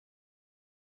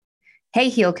Hey,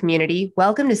 Heal community,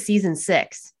 welcome to season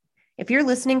 6. If you're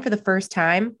listening for the first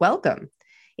time, welcome.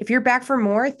 If you're back for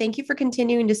more, thank you for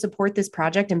continuing to support this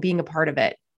project and being a part of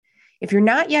it. If you're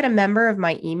not yet a member of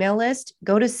my email list,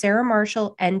 go to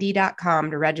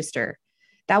sarahmarshallnd.com to register.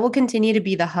 That will continue to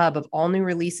be the hub of all new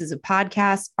releases of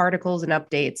podcasts, articles, and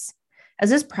updates. As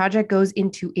this project goes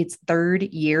into its 3rd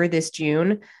year this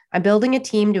June, I'm building a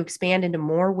team to expand into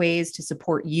more ways to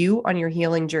support you on your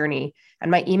healing journey, and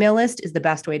my email list is the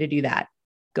best way to do that.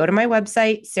 Go to my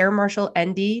website,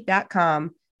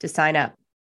 sarahmarshallnd.com, to sign up.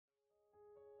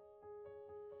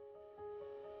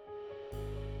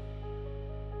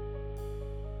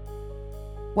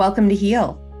 Welcome to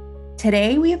Heal.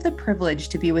 Today, we have the privilege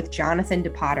to be with Jonathan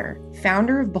DePotter,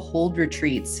 founder of Behold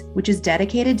Retreats, which is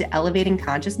dedicated to elevating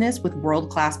consciousness with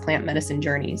world-class plant medicine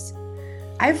journeys.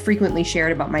 I've frequently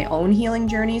shared about my own healing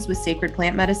journeys with sacred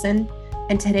plant medicine,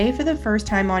 and today, for the first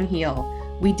time on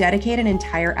Heal, we dedicate an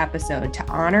entire episode to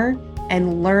honor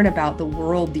and learn about the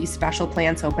world these special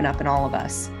plants open up in all of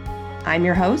us. I'm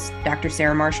your host, Dr.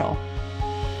 Sarah Marshall.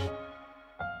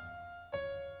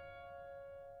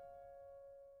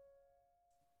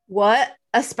 What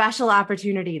a special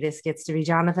opportunity this gets to be,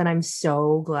 Jonathan. I'm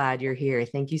so glad you're here.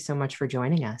 Thank you so much for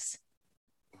joining us.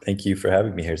 Thank you for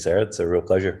having me here, Sarah. It's a real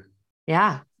pleasure.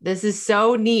 Yeah, this is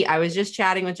so neat. I was just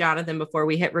chatting with Jonathan before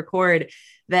we hit record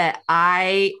that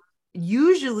I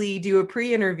usually do a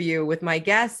pre-interview with my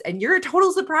guests, and you're a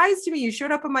total surprise to me. You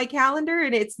showed up on my calendar,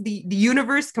 and it's the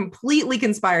universe completely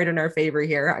conspired in our favor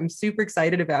here. I'm super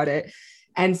excited about it.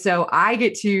 And so I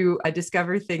get to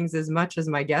discover things as much as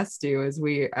my guests do, as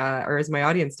we, or as my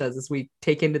audience does, as we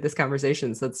take into this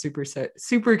conversation. So it's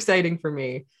super exciting for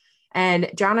me.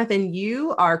 And Jonathan,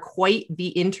 you are quite the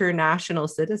international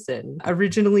citizen,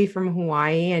 originally from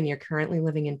Hawaii, and you're currently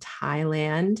living in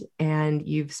Thailand, and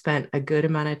you've spent a good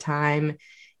amount of time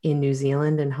in New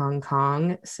Zealand and Hong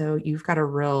Kong. So you've got a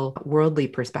real worldly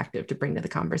perspective to bring to the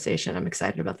conversation. I'm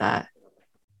excited about that.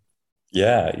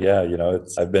 Yeah.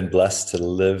 I've been blessed to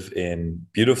live in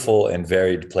beautiful and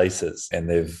varied places, and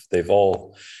they've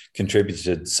all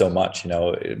contributed so much.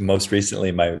 Most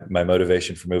recently, my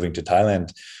motivation for moving to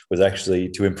Thailand was actually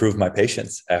to improve my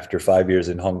patience after 5 years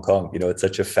in Hong Kong. It's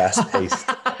such a fast-paced,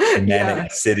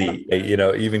 manic city.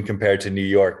 Even compared to New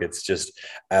York, it's just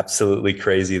absolutely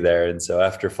crazy there. And so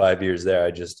after 5 years there,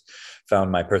 I just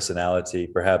found my personality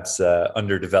perhaps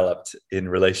underdeveloped in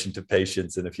relation to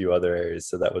patience in a few other areas.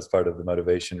 So that was part of the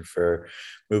motivation for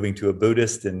moving to a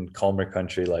Buddhist and calmer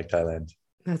country like Thailand.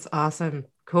 That's awesome.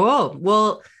 Cool.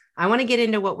 Well, I want to get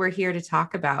into what we're here to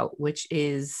talk about, which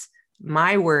is,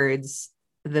 my words,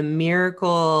 the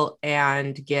miracle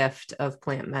and gift of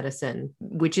plant medicine,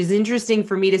 which is interesting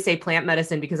for me to say plant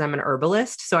medicine because I'm an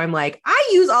herbalist. So I'm like, I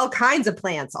use all kinds of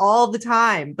plants all the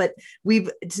time, but we've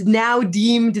now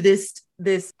deemed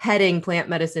this heading, plant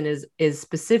medicine, is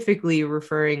specifically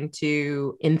referring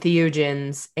to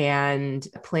entheogens and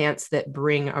plants that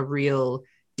bring a real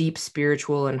deep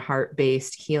spiritual and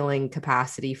heart-based healing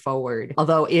capacity forward.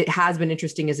 Although it has been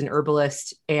interesting as an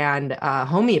herbalist and a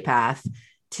homeopath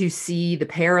to see the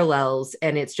parallels,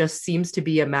 and it just seems to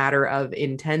be a matter of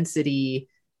intensity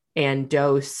and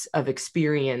dose of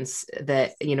experience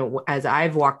that, as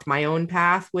I've walked my own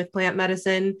path with plant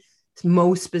medicine,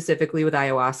 most specifically with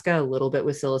ayahuasca, a little bit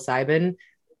with psilocybin,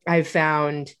 I've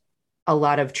found a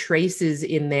lot of traces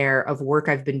in there of work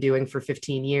I've been doing for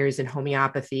 15 years in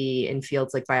homeopathy, in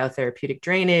fields like biotherapeutic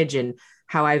drainage, and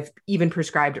how I've even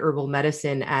prescribed herbal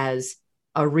medicine as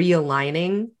a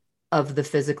realigning of the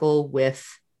physical with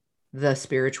the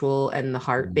spiritual and the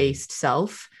heart-based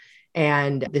self.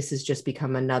 And this has just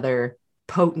become another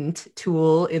potent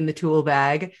tool in the tool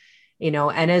bag,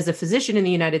 and as a physician in the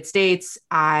United States,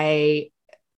 I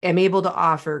am able to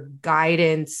offer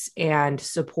guidance and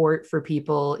support for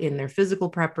people in their physical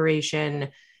preparation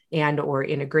and or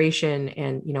integration.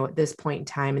 And, at this point in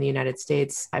time in the United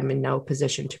States, I'm in no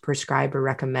position to prescribe or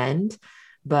recommend,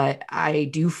 but I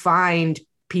do find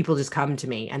people just come to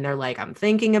me and they're like, I'm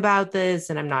thinking about this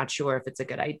and I'm not sure if it's a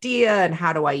good idea. And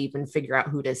how do I even figure out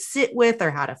who to sit with or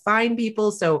how to find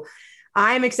people? So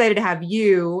I'm excited to have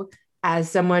you, as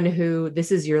someone who,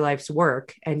 this is your life's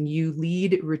work, and you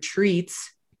lead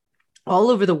retreats all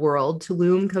over the world,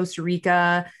 Tulum, Costa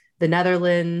Rica, the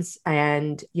Netherlands,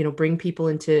 and, bring people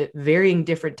into varying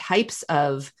different types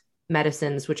of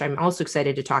medicines, which I'm also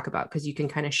excited to talk about, because you can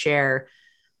kind of share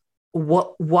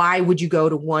why would you go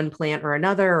to one plant or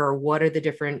another, or what are the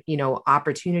different,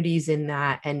 opportunities in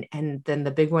that? And then the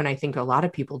big one I think a lot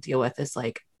of people deal with is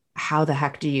like, how the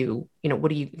heck do you,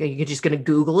 what are you just going to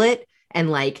Google it and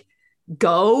like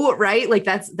go, right? Like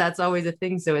that's always a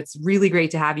thing. So it's really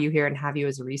great to have you here and have you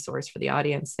as a resource for the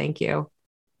audience. Thank you.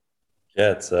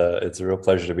 Yeah, it's a real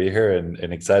pleasure to be here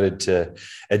and excited to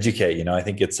educate. I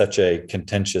think it's such a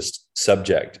contentious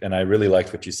subject, and I really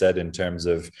liked what you said in terms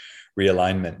of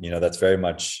realignment. That's very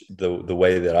much the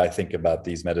way that I think about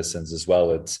these medicines as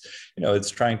well. It's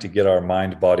trying to get our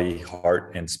mind, body,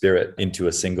 heart, and spirit into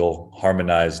a single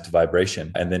harmonized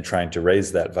vibration, and then trying to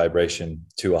raise that vibration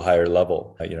to a higher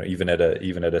level. Even at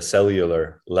a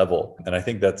cellular level, and I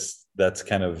think that's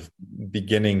kind of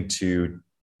beginning to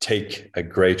take a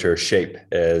greater shape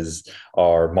as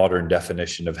our modern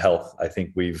definition of health. I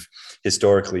think we've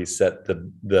historically set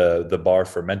the bar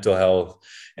for mental health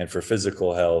and for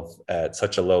physical health at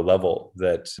such a low level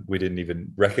that we didn't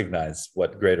even recognize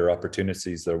what greater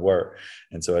opportunities there were.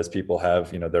 And so as people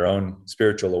have, their own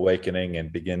spiritual awakening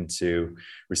and begin to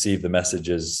receive the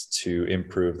messages to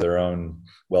improve their own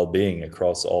well-being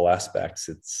across all aspects,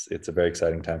 it's a very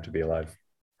exciting time to be alive.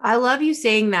 I love you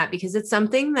saying that, because it's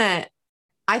something that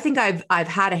I think I've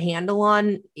had a handle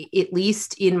on, at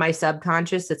least in my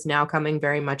subconscious. It's now coming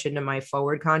very much into my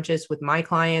forward conscious with my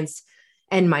clients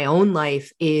and my own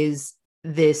life, is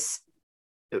this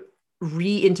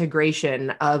reintegration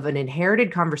of an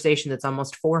inherited conversation that's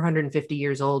almost 450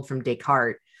 years old from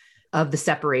Descartes, of the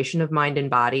separation of mind and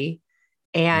body.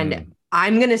 And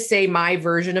I'm going to say my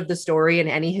version of the story, and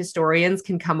any historians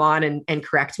can come on and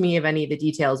correct me of any of the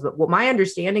details. But what my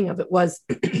understanding of it was,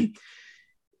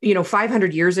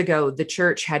 500 years ago, the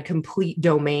church had complete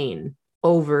domain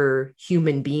over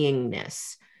human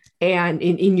beingness, and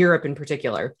in Europe in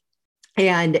particular.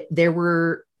 And there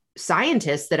were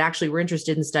scientists that actually were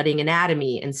interested in studying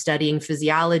anatomy and studying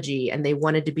physiology, and they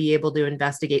wanted to be able to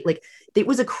investigate. Like, it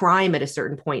was a crime at a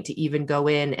certain point to even go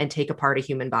in and take apart a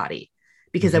human body,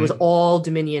 because that was all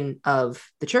dominion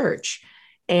of the church.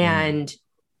 And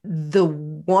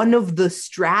one of the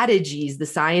strategies the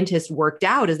scientists worked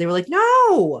out is they were like,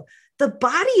 no, the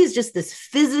body is just this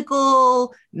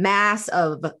physical mass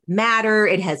of matter.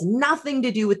 It has nothing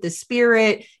to do with the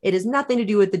spirit. It has nothing to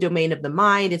do with the domain of the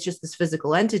mind. It's just this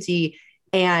physical entity.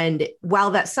 And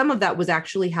while some of that was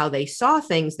actually how they saw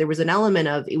things, there was an element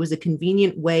of, it was a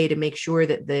convenient way to make sure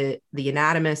that the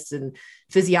anatomists and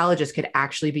physiologists could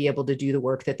actually be able to do the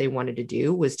work that they wanted to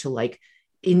do, was to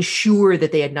ensure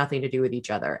that they had nothing to do with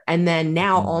each other. And then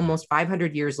now, almost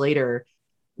 500 years later,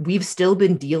 we've still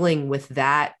been dealing with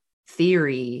that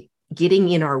theory getting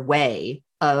in our way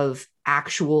of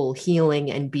actual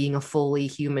healing and being a fully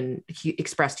human,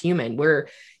 expressed human. Where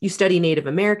you study Native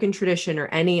American tradition or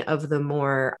any of the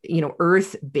more,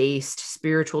 earth-based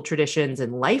spiritual traditions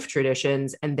and life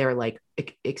traditions, and they're like,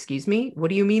 excuse me, what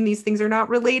do you mean these things are not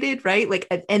related, right?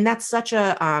 And that's such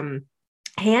a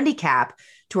handicap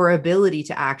to our ability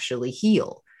to actually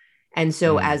heal. And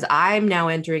so as I'm now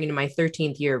entering into my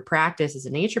 13th year of practice as a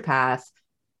naturopath,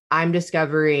 I'm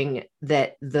discovering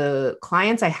that the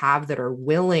clients I have that are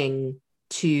willing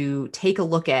to take a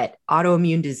look at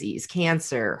autoimmune disease,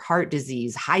 cancer, heart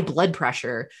disease, high blood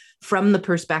pressure, from the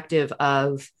perspective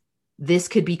of, this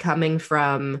could be coming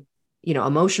from,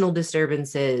 emotional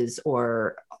disturbances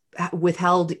or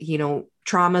withheld,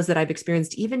 traumas that I've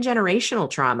experienced, even generational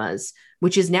traumas,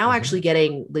 which is now actually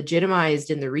getting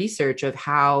legitimized in the research of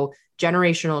how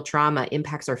generational trauma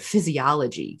impacts our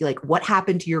physiology. Like, what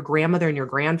happened to your grandmother and your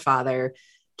grandfather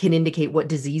can indicate what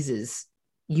diseases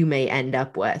you may end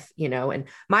up with, and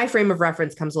my frame of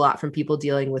reference comes a lot from people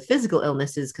dealing with physical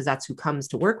illnesses, because that's who comes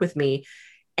to work with me.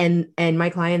 And my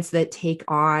clients that take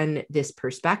on this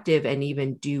perspective and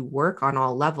even do work on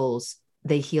all levels,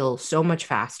 they heal so much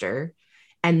faster.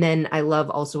 And then I love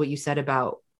also what you said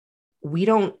about, we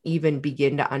don't even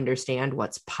begin to understand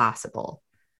what's possible.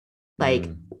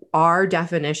 Our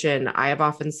definition, I have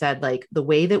often said, the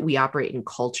way that we operate in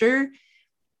culture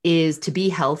is to be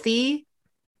healthy.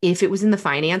 If it was in the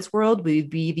finance world, we'd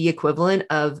be the equivalent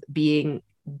of being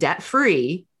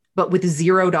debt-free, but with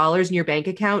 $0 in your bank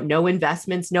account, no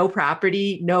investments, no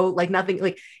property, no,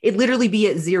 nothing, it'd literally be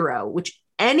at zero, which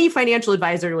any financial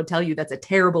advisor would tell you that's a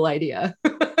terrible idea.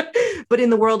 But in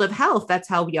the world of health, that's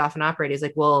how we often operate, is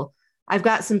well, I've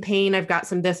got some pain, I've got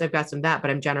some this, I've got some that,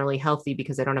 but I'm generally healthy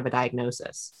because I don't have a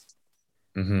diagnosis.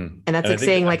 And that's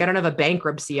saying, I don't have a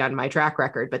bankruptcy on my track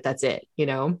record, but that's it,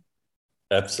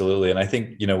 Absolutely. And I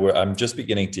think, I'm just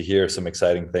beginning to hear some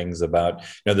exciting things about,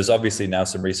 there's obviously now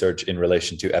some research in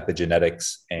relation to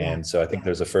epigenetics. Yeah. And so I think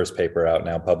there's a first paper out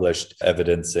now published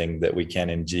evidencing that we can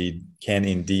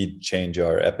indeed change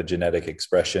our epigenetic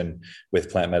expression with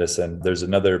plant medicine. There's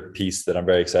another piece that I'm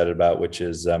very excited about, which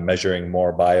is measuring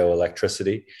more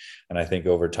bioelectricity. And I think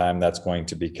over time that's going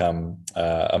to become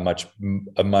a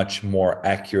much more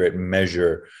accurate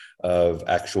measure of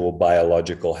actual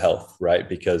biological health, right?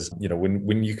 Because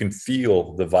when you can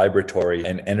feel the vibratory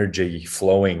and energy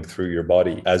flowing through your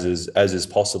body as is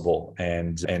possible,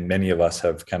 and many of us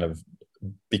have kind of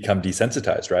become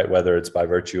desensitized, right? Whether it's by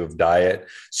virtue of diet,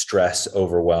 stress,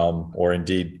 overwhelm, or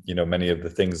indeed, many of the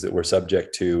things that we're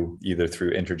subject to either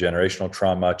through intergenerational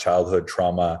trauma, childhood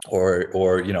trauma,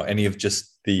 or any of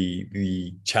just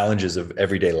the challenges of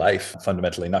everyday life,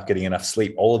 fundamentally not getting enough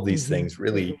sleep. All of these things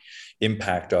really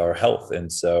impact our health.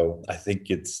 And so I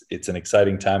think it's an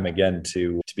exciting time again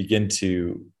to begin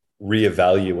to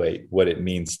reevaluate what it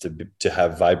means to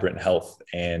have vibrant health,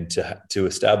 and to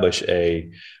establish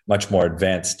a much more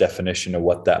advanced definition of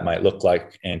what that might look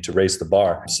like, and to raise the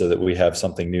bar so that we have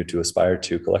something new to aspire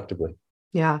to collectively.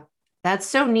 Yeah, that's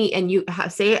so neat. And you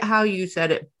say it how you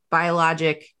said it,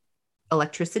 biologic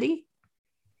electricity.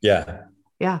 Yeah.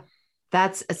 Yeah.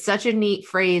 That's such a neat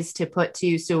phrase to put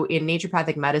to. So in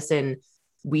naturopathic medicine,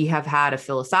 we have had a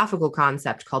philosophical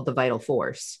concept called the vital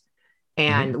force.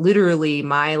 And literally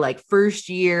my first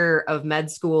year of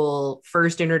med school,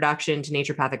 first introduction to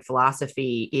naturopathic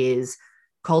philosophy is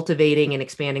cultivating and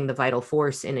expanding the vital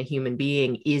force in a human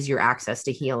being is your access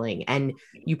to healing. And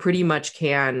you pretty much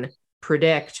can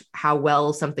predict how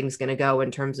well something's going to go in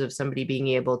terms of somebody being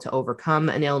able to overcome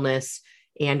an illness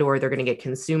and or they're going to get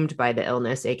consumed by the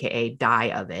illness, aka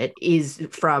die of it, is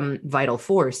from vital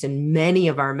force. And many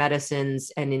of our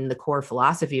medicines and in the core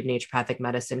philosophy of naturopathic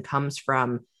medicine comes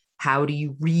from how do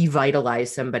you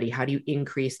revitalize somebody? How do you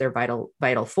increase their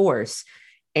vital force?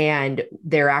 And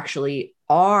there actually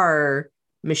are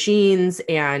machines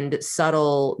and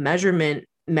subtle measurement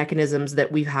mechanisms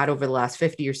that we've had over the last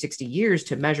 50 or 60 years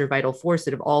to measure vital force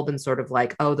that have all been sort of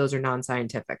like, oh, those are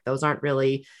non-scientific. Those aren't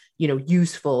really,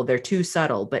 useful. They're too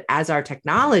subtle. But as our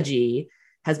technology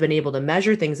has been able to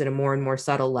measure things at a more and more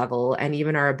subtle level, and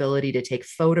even our ability to take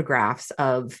photographs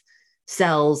of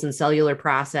cells and cellular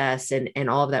process and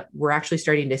all of that, we're actually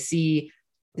starting to see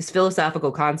this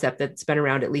philosophical concept that's been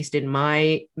around, at least in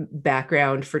my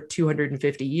background, for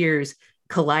 250 years,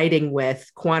 colliding with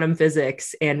quantum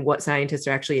physics and what scientists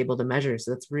are actually able to measure.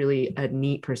 So that's really a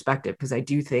neat perspective, because I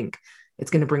do think it's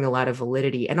going to bring a lot of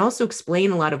validity and also explain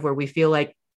a lot of where we feel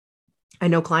like, I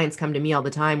know clients come to me all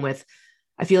the time with,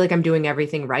 I feel like I'm doing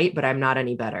everything right, but I'm not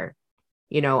any better.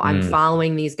 I'm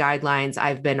following these guidelines.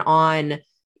 I've been on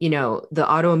the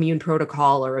autoimmune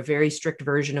protocol or a very strict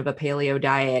version of a paleo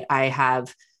diet. I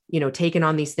have, taken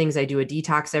on these things. I do a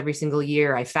detox every single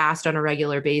year. I fast on a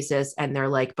regular basis. And they're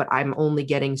like, but I'm only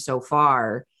getting so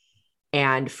far.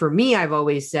 And for me, I've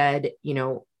always said,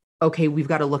 okay, we've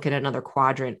got to look at another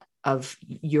quadrant of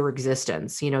your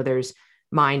existence. There's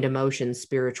mind, emotion,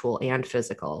 spiritual, and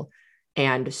physical.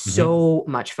 And so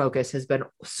much focus has been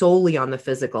solely on the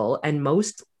physical. And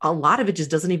a lot of it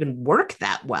just doesn't even work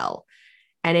that well.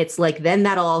 And it's like, then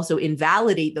that'll also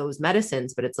invalidate those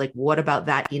medicines. But it's like, what about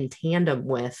that in tandem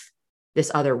with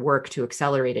this other work to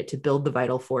accelerate it, to build the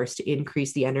vital force, to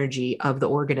increase the energy of the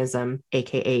organism,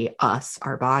 AKA us,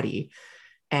 our body.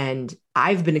 And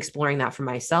I've been exploring that for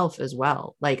myself as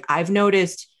well. Like I've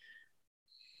noticed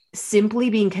simply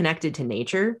being connected to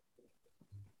nature,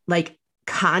 like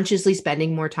consciously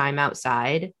spending more time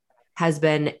outside, has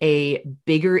been a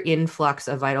bigger influx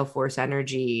of vital force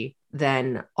energy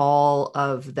than all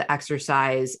of the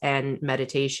exercise and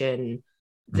meditation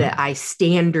that I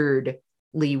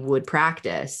standardly would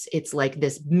practice. It's like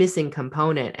this missing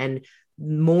component. And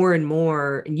more,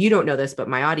 and you don't know this, but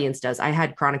my audience does. I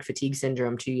had chronic fatigue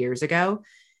syndrome 2 years ago.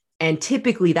 And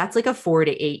typically that's like a 4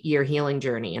 to 8 year healing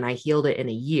journey. And I healed it in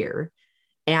a year.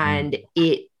 And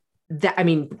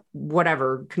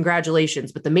whatever,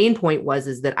 congratulations. But the main point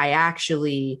is that I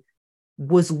actually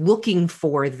was looking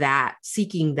for that,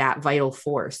 seeking that vital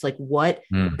force, like what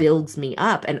builds me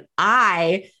up. And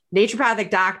naturopathic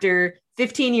doctor,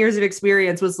 15 years of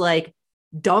experience, was like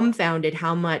dumbfounded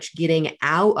how much getting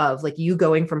out of, like, you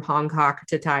going from Hong Kong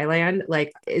to Thailand,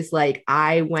 like, is like,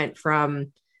 I went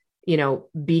from,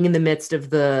 being in the midst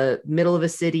of the middle of a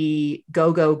city,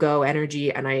 go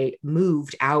energy. And I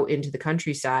moved out into the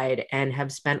countryside and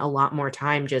have spent a lot more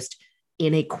time just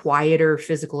in a quieter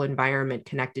physical environment,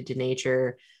 connected to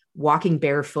nature, walking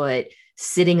barefoot,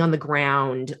 sitting on the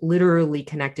ground, literally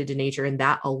connected to nature. And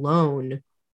that alone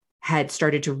had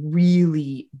started to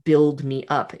really build me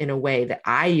up in a way that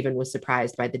I even was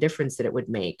surprised by the difference that it would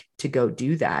make to go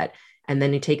do that. And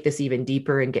then you take this even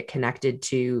deeper and get connected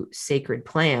to sacred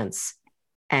plants.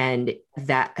 And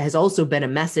that has also been a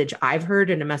message I've heard,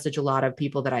 and a message a lot of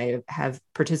people that I have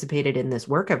participated in this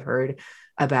work have heard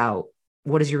about: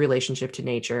 what is your relationship to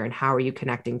nature, and how are you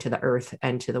connecting to the earth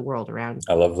and to the world around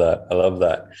I love that. I love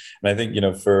that. And I think,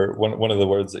 for one of the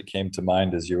words that came to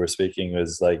mind as you were speaking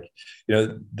was like,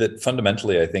 that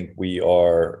fundamentally, I think we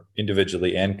are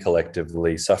individually and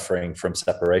collectively suffering from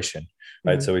separation,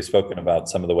 right? Mm-hmm. So we've spoken about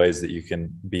some of the ways that you can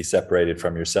be separated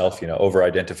from yourself, over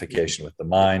identification with the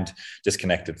mind,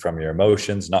 disconnected from your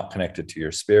emotions, not connected to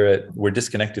your spirit. We're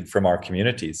disconnected from our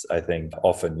communities. I think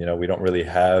often, we don't really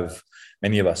have,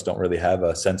 many of us don't really have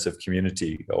a sense of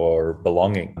community or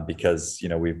belonging because,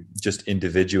 we've just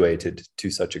individuated to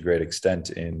such a great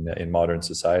extent in modern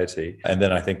society. And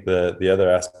then I think the other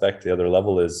aspect, the other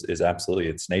level is absolutely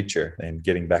it's nature, and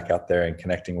getting back out there and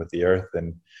connecting with the earth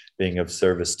and being of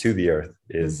service to the earth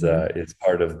is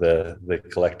part of the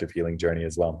collective healing journey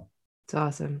as well. It's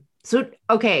awesome. So,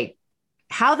 okay,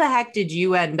 how the heck did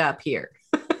you end up here?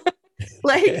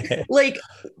 like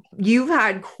you've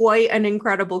had quite an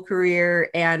incredible career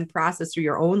and process through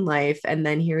your own life. And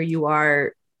then here you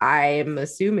are, I'm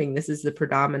assuming this is the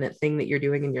predominant thing that you're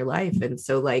doing in your life. And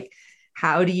so like,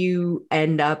 how do you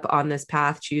end up on this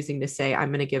path, choosing to say, I'm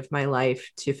going to give my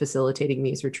life to facilitating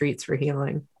these retreats for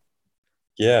healing?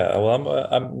 Yeah, well,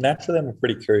 I'm a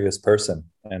pretty curious person.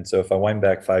 And so if I wind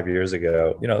back 5 years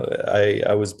ago,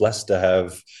 I was blessed to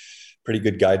have pretty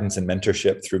good guidance and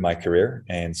mentorship through my career.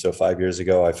 And so 5 years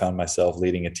ago, I found myself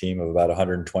leading a team of about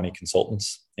 120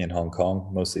 consultants in Hong Kong,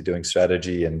 mostly doing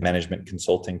strategy and management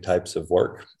consulting types of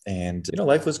work. And,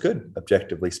 life was good,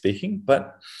 objectively speaking.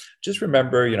 But just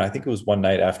remember, I think it was one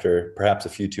night after perhaps a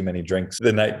few too many drinks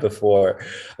the night before, I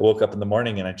woke up in the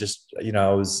morning and I just,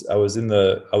 I was in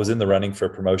the running for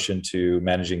a promotion to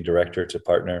managing director to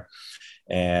partner.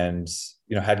 And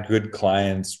had good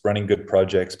clients, running good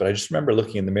projects. But I just remember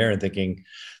looking in the mirror and thinking,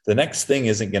 the next thing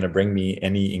isn't going to bring me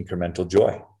any incremental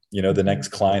joy. The next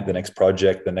client, the next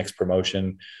project, the next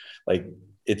promotion, like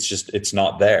it's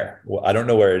not there. Well, I don't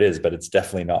know where it is, but it's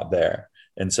definitely not there.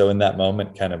 And so in that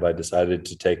moment, I decided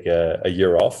to take a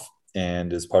year off.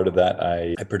 And as part of that,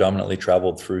 I predominantly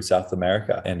traveled through South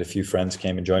America, and a few friends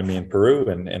came and joined me in Peru.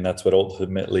 And that's what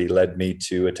ultimately led me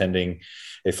to attending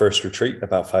a first retreat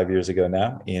about 5 years ago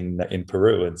now in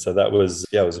Peru. And so that was,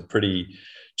 it was a pretty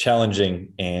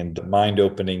challenging and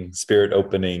mind-opening,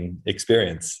 spirit-opening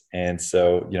experience. And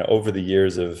so, over the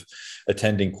years of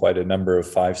attending quite a number of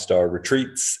 5-star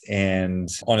retreats, and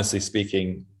honestly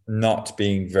speaking, not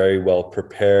being very well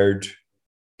prepared,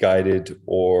 guided,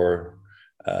 or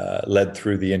led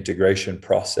through the integration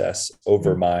process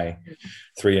over my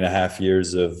 3.5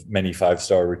 years of many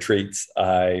 5-star retreats,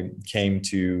 I came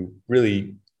to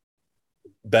really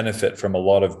benefit from a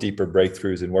lot of deeper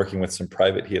breakthroughs in working with some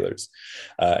private healers.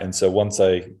 And so once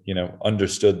I,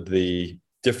 understood the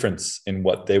difference in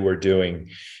what they were doing,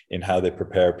 in how they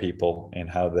prepare people and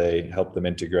how they help them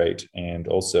integrate, and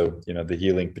also, the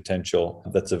healing potential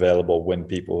that's available when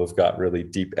people have got really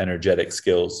deep energetic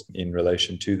skills in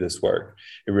relation to this work,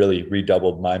 it really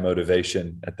redoubled my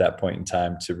motivation at that point in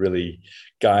time to really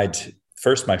guide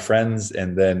first my friends,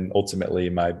 and then ultimately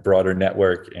my broader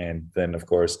network, and then of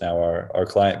course now our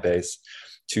client base,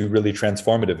 to really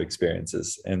transformative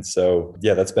experiences. And so,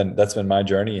 that's been my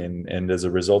journey. And as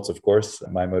a result, of course,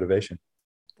 my motivation.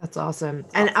 That's awesome.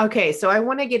 And okay, so I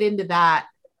want to get into that.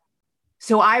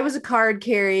 So I was a card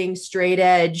carrying straight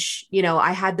edge,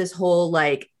 I had this whole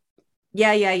like,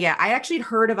 yeah. I actually had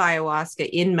heard of ayahuasca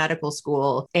in medical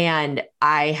school, and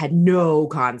I had no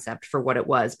concept for what it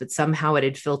was, but somehow it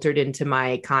had filtered into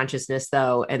my consciousness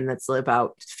though. And that's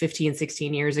about 15,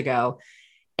 16 years ago.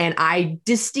 And I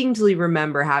distinctly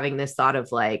remember having this thought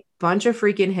of like bunch of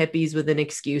freaking hippies with an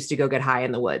excuse to go get high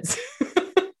in the woods.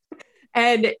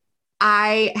 And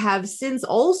I have since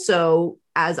also,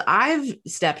 as I've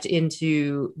stepped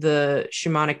into the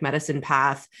shamanic medicine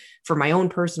path for my own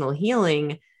personal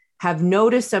healing, have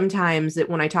noticed sometimes that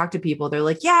when I talk to people, they're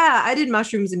like, yeah, I did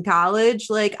mushrooms in college.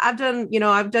 Like I've done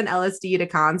LSD at a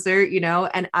concert,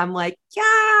 and I'm like,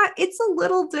 yeah, it's a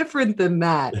little different than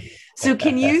that. So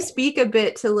can you speak a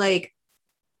bit to like,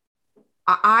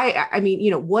 I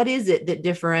mean, what is it that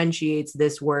differentiates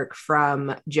this work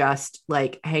from just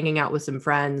like hanging out with some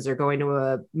friends or going to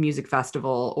a music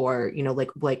festival, or,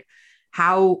 like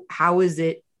how is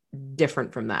it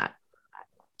different from that?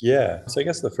 Yeah. So I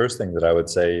guess the first thing that I would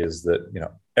say is that,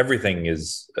 everything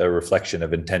is a reflection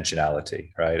of intentionality,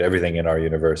 right? Everything in our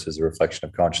universe is a reflection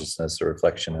of consciousness, a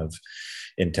reflection of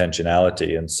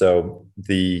intentionality. And so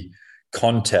the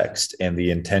context and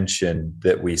the intention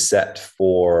that we set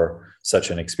for such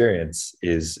an experience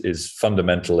is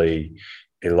fundamentally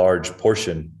a large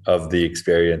portion of the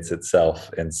experience itself.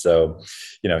 And so,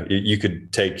 you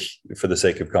could take, for the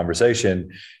sake of conversation,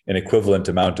 an equivalent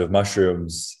amount of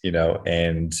mushrooms,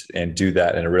 and do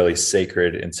that in a really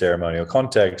sacred and ceremonial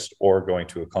context, or going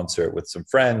to a concert with some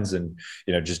friends and,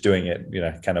 just doing it,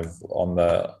 kind of on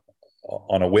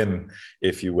a whim,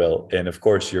 if you will. And of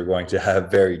course, you're going to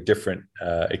have very different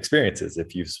experiences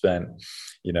if you've spent,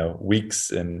 weeks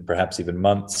and perhaps even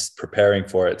months preparing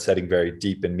for it, setting very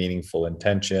deep and meaningful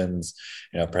intentions,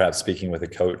 perhaps speaking with a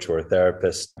coach or a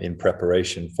therapist in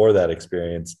preparation for that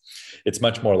experience. It's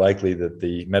much more likely that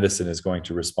the medicine is going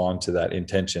to respond to that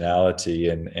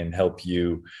intentionality and help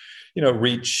you,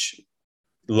 reach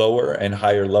lower and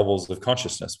higher levels of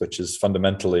consciousness, which is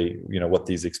fundamentally, what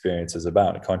these experiences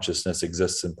about. Consciousness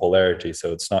exists in polarity.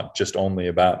 So it's not just only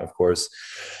about, of course,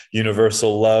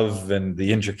 universal love and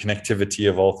the interconnectivity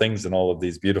of all things and all of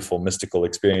these beautiful mystical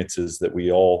experiences that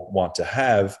we all want to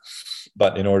have.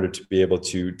 But in order to be able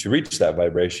to reach that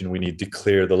vibration, we need to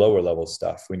clear the lower level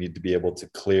stuff. We need to be able to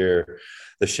clear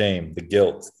the shame, the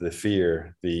guilt, the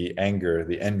fear, the anger,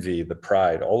 the envy, the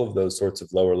pride, all of those sorts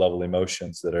of lower level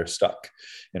emotions that are stuck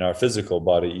in our physical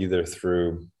body, either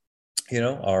through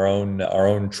our own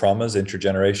traumas,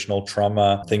 intergenerational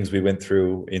trauma, things we went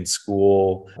through in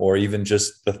school, or even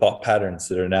just the thought patterns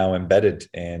that are now embedded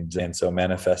and so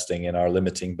manifesting in our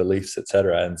limiting beliefs, et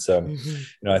cetera. And so,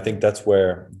 I think that's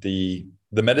where the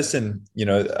medicine,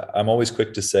 I'm always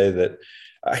quick to say that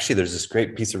actually there's this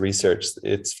great piece of research.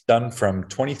 It's done from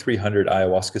 2,300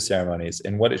 ayahuasca ceremonies.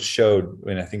 And what it showed,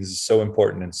 and I think this is so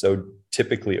important and so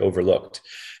typically overlooked,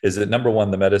 is that number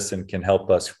one, the medicine can help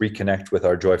us reconnect with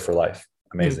our joy for life.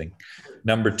 Amazing.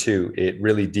 Number two, it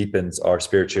really deepens our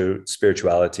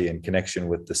spirituality and connection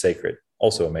with the sacred.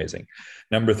 Also amazing.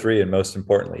 Number three, and most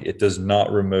importantly, it does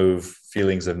not remove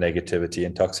feelings of negativity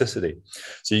and toxicity.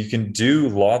 So you can do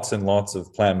lots and lots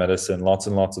of plant medicine, lots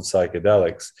and lots of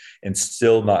psychedelics, and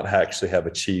still not actually have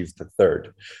achieved the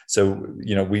third. So,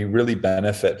 we really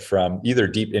benefit from either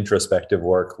deep introspective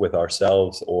work with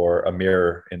ourselves or a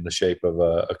mirror in the shape of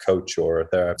a coach or a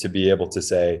therapist to be able to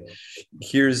say,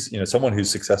 here's, someone who's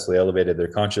successfully elevated their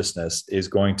consciousness is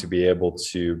going to be able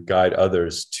to guide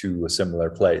others to a similar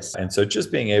place. And so just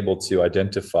being able to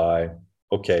identify,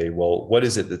 okay, well, what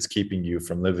is it that's keeping you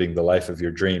from living the life of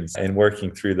your dreams, and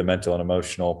working through the mental and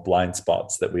emotional blind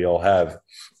spots that we all have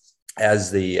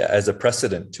as a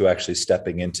precedent to actually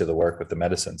stepping into the work with the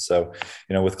medicine. So,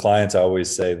 with clients, I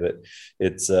always say that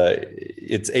it's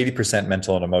 80%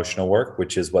 mental and emotional work,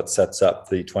 which is what sets up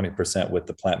the 20% with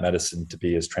the plant medicine to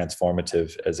be as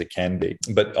transformative as it can be.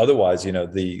 But otherwise,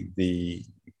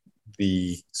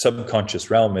 the subconscious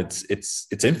realm, it's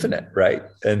infinite, right?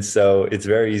 And so it's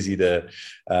very easy to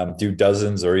do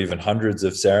dozens or even hundreds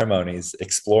of ceremonies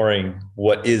exploring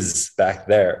what is back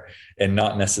there, and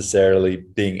not necessarily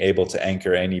being able to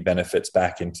anchor any benefits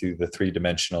back into the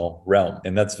three-dimensional realm.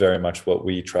 And that's very much what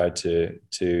we try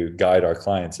to guide our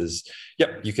clients is,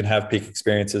 yep, you can have peak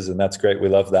experiences and that's great. We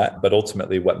love that. But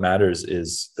ultimately what matters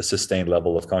is the sustained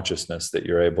level of consciousness that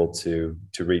you're able to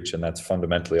reach. And that's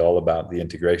fundamentally all about the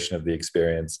integration of the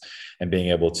experience and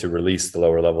being able to release the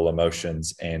lower level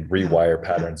emotions and rewire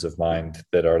patterns of mind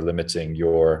that are limiting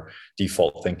your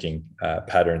default thinking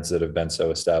patterns that have been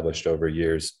so established over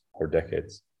years or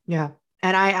decades. Yeah.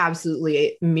 And I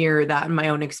absolutely mirror that in my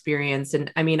own experience.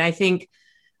 And I mean, I think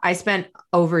I spent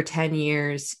over 10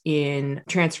 years in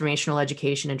transformational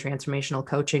education and transformational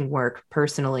coaching work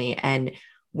personally. And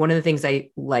one of the things I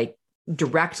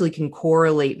directly can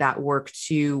correlate that work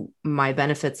to my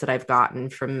benefits that I've gotten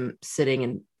from sitting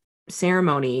in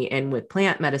ceremony and with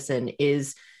plant medicine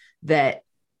is that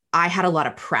I had a lot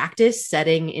of practice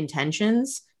setting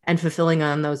intentions and fulfilling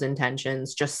on those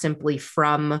intentions just simply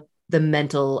from the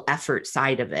mental effort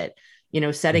side of it,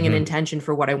 setting an intention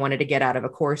for what I wanted to get out of a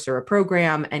course or a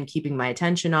program and keeping my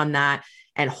attention on that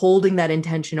and holding that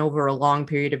intention over a long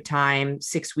period of time,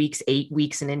 6 weeks, 8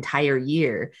 weeks, an entire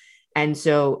year. And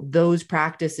so those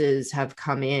practices have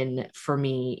come in for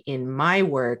me in my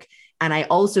work. And I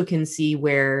also can see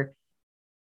where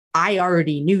I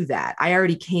already knew that. I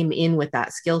already came in with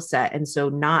that skill set. And so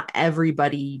not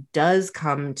everybody does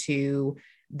come to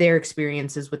their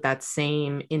experiences with that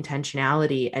same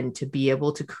intentionality, and to be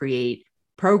able to create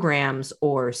programs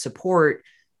or support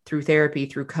through therapy,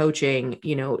 through coaching,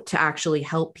 to actually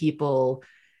help people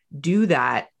do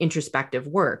that introspective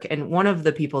work. And one of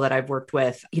the people that I've worked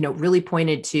with, really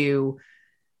pointed to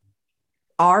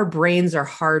our brains are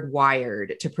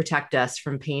hardwired to protect us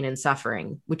from pain and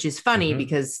suffering, which is funny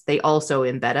because they also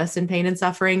embed us in pain and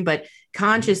suffering, but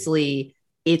consciously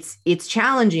it's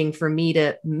challenging for me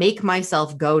to make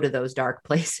myself go to those dark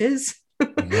places.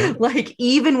 Like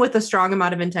even with a strong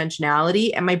amount of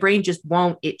intentionality, and my brain just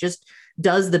won't, it just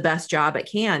does the best job it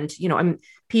can. I'm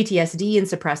PTSD and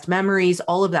suppressed memories,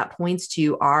 all of that points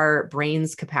to our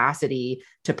brain's capacity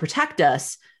to protect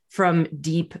us from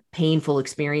deep, painful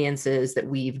experiences that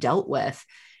we've dealt with.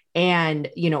 And,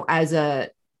 as a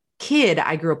kid,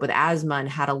 I grew up with asthma and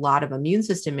had a lot of immune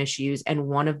system issues. And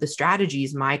one of the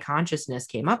strategies my consciousness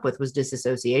came up with was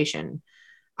disassociation.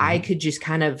 I could just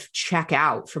kind of check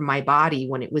out from my body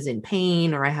when it was in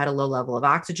pain or I had a low level of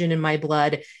oxygen in my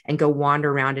blood and go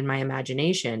wander around in my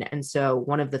imagination. And so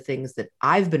one of the things that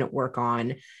I've been at work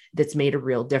on that's made a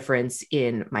real difference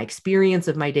in my experience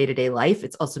of my day-to-day life,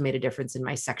 it's also made a difference in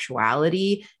my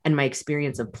sexuality and my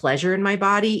experience of pleasure in my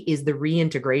body, is the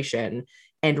reintegration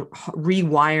and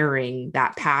rewiring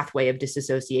that pathway of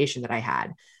disassociation that I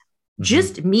had.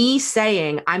 Just me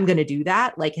saying I'm going to do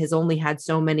that, has only had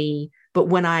so many. But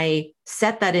when I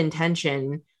set that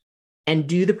intention and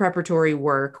do the preparatory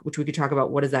work, which we could talk about,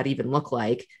 what does that even look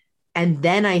like? And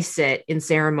then I sit in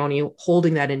ceremony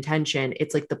holding that intention.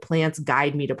 It's like the plants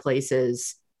guide me to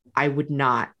places I would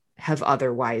not have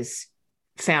otherwise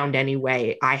found any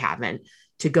way. I haven't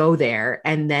to go there.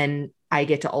 And then I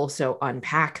get to also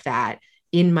unpack that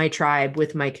in my tribe,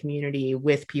 with my community,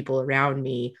 with people around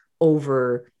me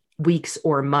over weeks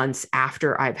or months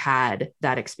after I've had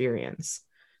that experience.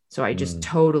 So I just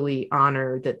totally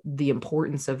honor that, the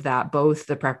importance of that, both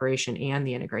the preparation and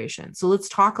the integration. So let's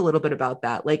talk a little bit about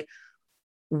that.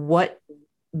 What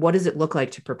does it look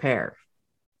like to prepare?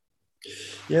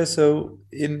 Yeah. So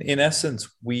in essence,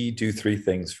 we do three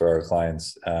things for our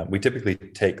clients. We typically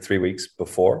take 3 weeks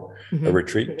before a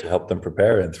retreat to help them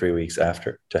prepare, and 3 weeks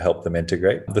after to help them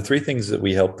integrate. The three things that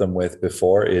we help them with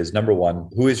before is, number one,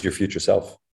 who is your future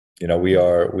self? We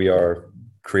are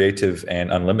creative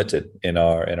and unlimited in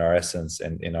our essence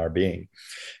and in our being.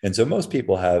 And so most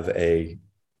people have a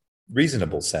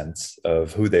reasonable sense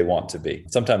of who they want to be.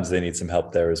 Sometimes they need some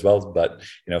help there as well, but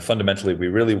fundamentally we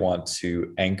really want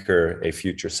to anchor a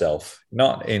future self,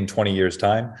 not in 20 years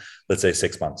time, let's say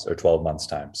 6 months or 12 months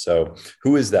time. So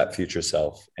who is that future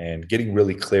self, and getting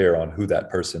really clear on who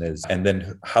that person is, and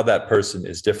then how that person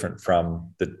is different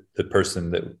from the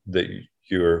person that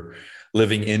you're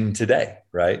living in today,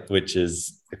 right? Which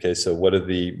is, okay, so what are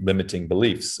the limiting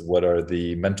beliefs? What are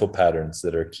the mental patterns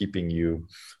that are keeping you,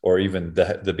 or even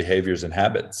the behaviors and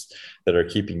habits that are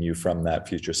keeping you from that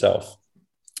future self?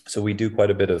 So we do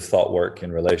quite a bit of thought work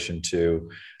in relation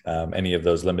to any of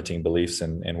those limiting beliefs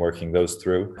and working those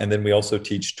through. And then we also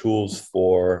teach tools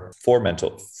for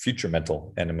future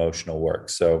mental and emotional work.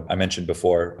 So I mentioned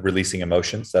before, releasing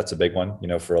emotions. That's a big one.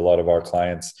 For a lot of our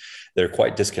clients, they're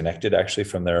quite disconnected actually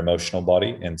from their emotional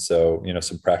body. And so,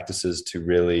 some practices to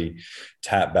really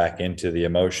tap back into the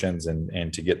emotions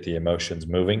and to get the emotions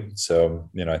moving. So,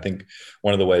 I think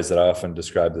one of the ways that I often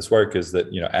describe this work is that,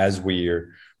 as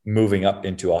we're moving up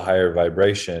into a higher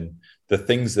vibration, the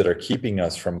things that are keeping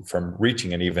us from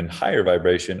reaching an even higher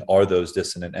vibration are those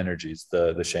dissonant energies,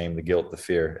 the shame, the guilt, the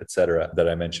fear, et cetera, that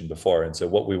I mentioned before. And so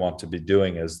what we want to be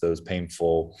doing as those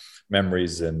painful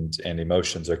memories and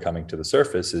emotions are coming to the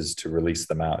surface is to release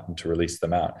them out. And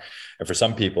for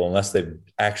some people, unless they've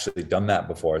actually done that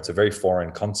before, it's a very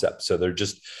foreign concept. So they're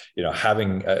just,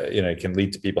 having, it can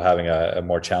lead to people having a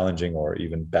more challenging or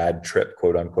even bad trip,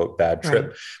 quote unquote, bad trip,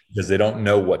 right, because they don't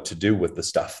know what to do with the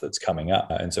stuff that's coming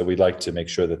up. And so we'd like to make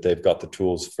sure that they've got the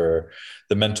tools for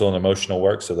the mental and emotional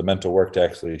work. So the mental work to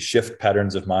actually shift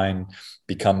patterns of mind,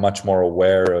 become much more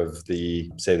aware of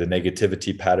the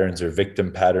negativity patterns or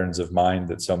victim patterns of mind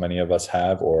that so many of us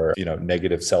have, or,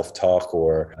 negative self-talk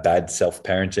or bad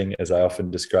self-parenting, as I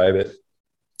often describe it.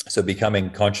 So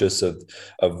becoming conscious of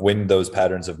when those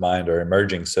patterns of mind are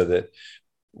emerging, so that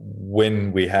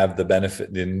when we have the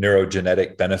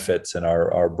neurogenetic benefits, and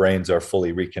our brains are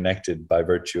fully reconnected by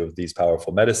virtue of these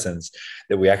powerful medicines,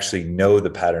 that we actually know the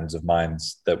patterns of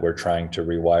minds that we're trying to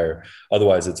rewire.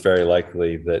 Otherwise, it's very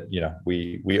likely that,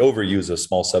 we overuse a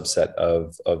small subset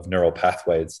of neural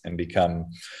pathways and become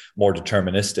more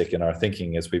deterministic in our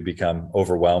thinking as we become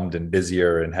overwhelmed and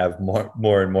busier and have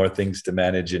more and more things to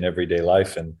manage in everyday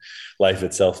life, and life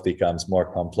itself becomes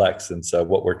more complex. And so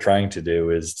what we're trying to do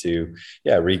is to,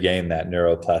 regain that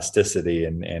neuroplasticity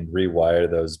and rewire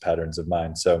those patterns of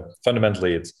mind. So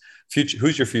fundamentally, it's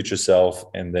who's your future self,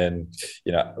 and then,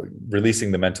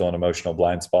 releasing the mental and emotional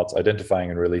blind spots, identifying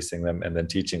and releasing them, and then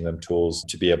teaching them tools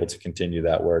to be able to continue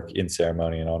that work in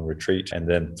ceremony and on retreat, and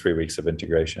then 3 weeks of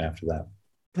integration after that.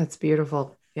 That's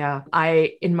beautiful. Yeah.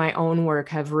 I, in my own work,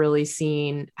 have really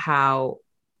seen how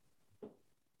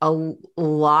a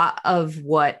lot of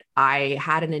what I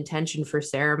had an intention for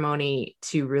ceremony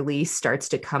to release starts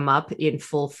to come up in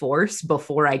full force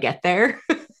before I get there.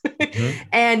 Mm-hmm.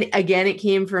 And again, it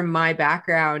came from my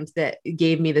background that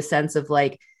gave me the sense of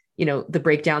like, the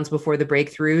breakdowns before the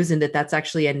breakthroughs, and that's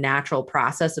actually a natural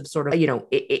process of sort of,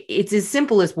 it's as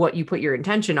simple as what you put your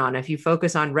intention on. If you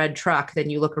focus on red truck, then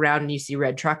you look around and you see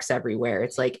red trucks everywhere.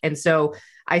 It's like, and so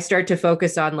I start to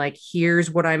focus on like,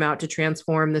 here's what I'm out to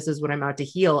transform. This is what I'm out to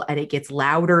heal. And it gets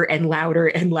louder and louder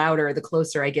and louder the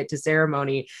closer I get to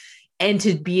ceremony. And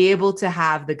to be able to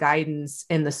have the guidance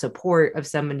and the support of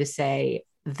someone to say,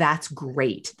 that's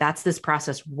great. That's this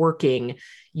process working,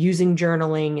 using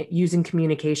journaling, using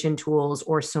communication tools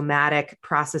or somatic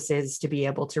processes to be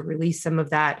able to release some of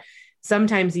that.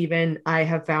 Sometimes even I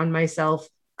have found myself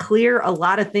clear a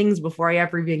lot of things before I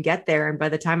ever even get there. And by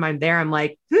the time I'm there, I'm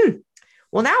like,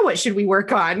 well, now what should we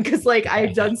work on? Because like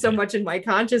I've done so much in my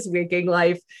conscious waking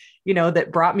life,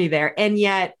 that brought me there. And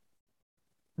yet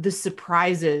the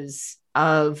surprises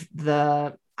of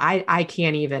I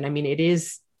can't even, it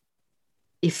is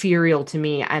ethereal to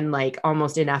me and like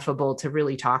almost ineffable to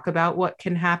really talk about what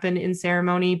can happen in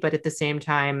ceremony. But at the same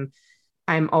time,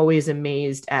 I'm always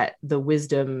amazed at the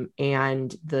wisdom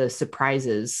and the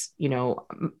surprises.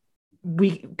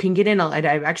 We can get in, I'd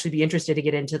actually be interested to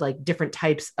get into like different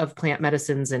types of plant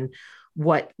medicines and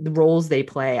what the roles they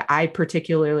play. I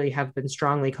particularly have been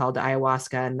strongly called to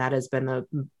ayahuasca, and that has been the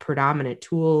predominant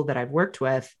tool that I've worked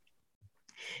with.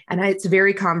 And it's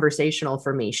very conversational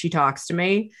for me. She talks to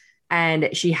me, and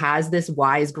she has this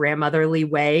wise grandmotherly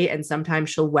way. And sometimes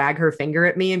she'll wag her finger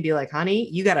at me and be like, honey,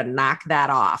 you got to knock that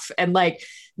off. And like,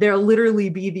 there'll literally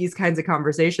be these kinds of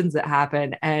conversations that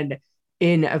happen. And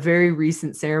in a very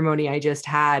recent ceremony I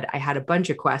had a bunch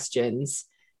of questions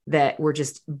that were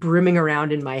just brimming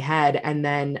around in my head. And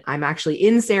then I'm actually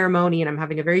in ceremony and I'm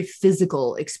having a very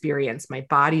physical experience. My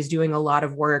body's doing a lot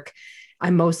of work.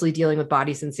 I'm mostly dealing with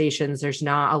body sensations. There's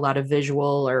not a lot of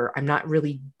visual, or I'm not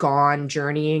really gone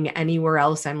journeying anywhere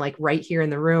else. I'm like right here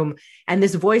in the room. And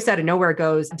this voice out of nowhere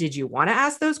goes, did you want to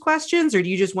ask those questions, or do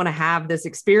you just want to have this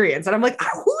experience? And I'm like,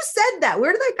 who said that?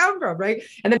 Where did that come from? Right.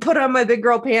 And then put on my big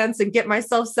girl pants and get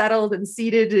myself settled and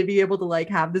seated to be able to like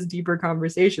have this deeper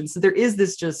conversation. So there is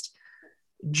this just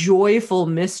joyful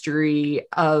mystery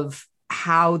of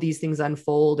how these things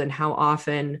unfold and how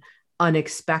often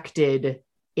unexpected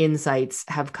insights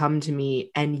have come to me.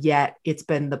 And yet it's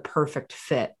been the perfect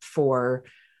fit for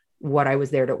what I was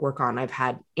there to work on. I've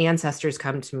had ancestors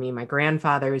come to me. My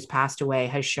grandfather who's passed away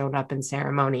has shown up in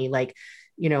ceremony, like,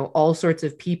 all sorts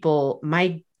of people.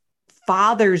 My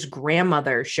father's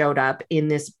grandmother showed up in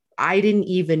this. I didn't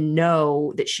even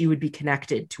know that she would be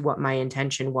connected to what my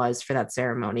intention was for that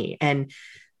ceremony. And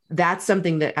that's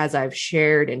something that, as I've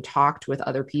shared and talked with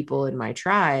other people in my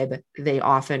tribe, they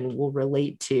often will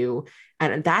relate to.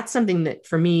 And that's something that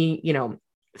for me,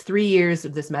 3 years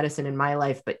of this medicine in my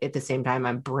life, but at the same time,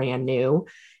 I'm brand new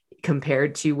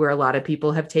compared to where a lot of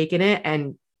people have taken it.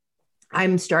 And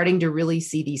I'm starting to really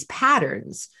see these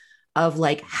patterns of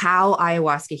like how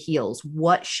ayahuasca heals,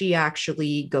 what she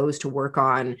actually goes to work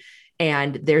on.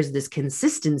 And there's this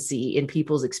consistency in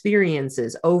people's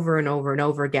experiences over and over and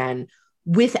over again,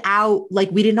 without like,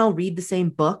 we didn't all read the same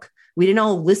book. We didn't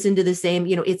all listen to the same,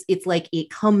 it's like it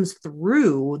comes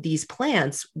through these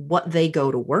plants, what they go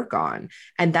to work on.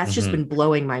 And that's just been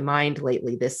blowing my mind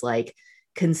lately, this like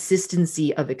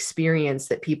consistency of experience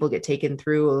that people get taken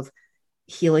through of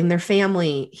healing their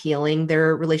family, healing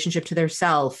their relationship to their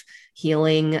self,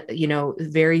 healing,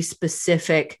 very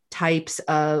specific types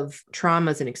of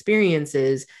traumas and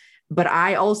experiences. But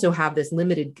I also have this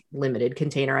limited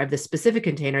container. I have this specific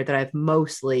container that I've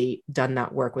mostly done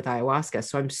that work with ayahuasca.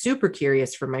 So I'm super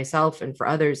curious for myself and for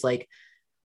others, like,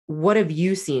 what have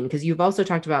you seen? Because you've also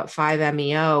talked about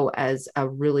 5-MeO as a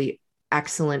really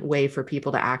excellent way for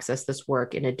people to access this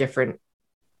work in a different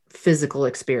physical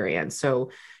experience.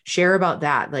 So share about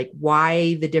that, like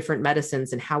why the different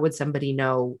medicines and how would somebody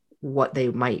know what they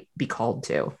might be called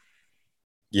to?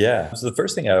 Yeah. So the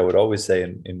first thing I would always say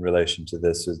in relation to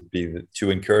this would be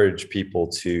to encourage people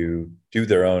to do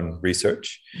their own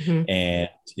research and,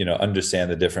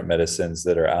 understand the different medicines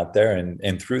that are out there.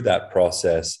 And through that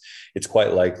process, it's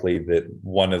quite likely that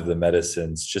one of the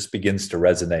medicines just begins to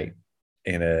resonate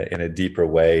in a deeper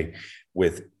way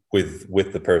with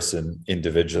with the person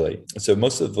individually. So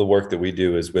most of the work that we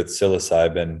do is with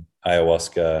psilocybin,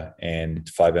 ayahuasca, and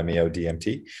 5-MeO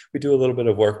DMT. We do a little bit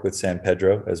of work with San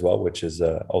Pedro as well, which is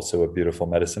also a beautiful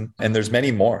medicine. And there's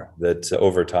many more that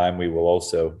over time we will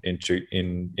also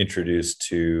introduce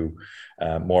to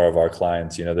more of our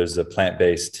clients. There's a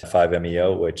plant-based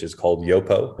 5-MeO, which is called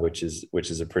Yopo, which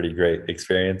is a pretty great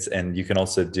experience. And you can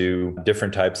also do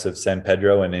different types of San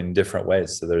Pedro and in different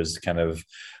ways. So there's kind of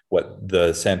what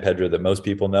the San Pedro that most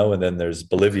people know. And then there's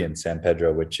Bolivian San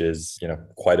Pedro, which is,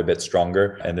 quite a bit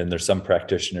stronger. And then there's some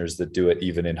practitioners that do it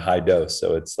even in high dose.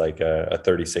 So it's like a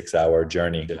 36-hour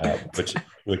journey,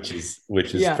 which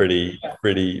is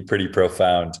pretty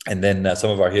profound. And then some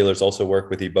of our healers also work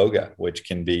with Iboga, which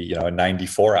can be, a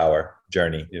 94-hour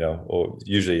journey, or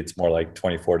usually it's more like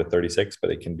 24 to 36,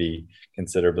 but it can be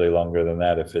considerably longer than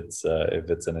that if it's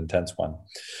an intense one.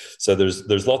 So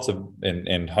there's lots of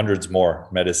and hundreds more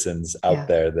medicines out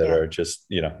there that are just,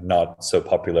 not so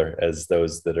popular as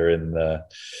those that are in the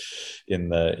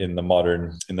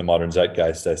modern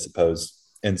zeitgeist, I suppose.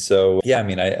 And so,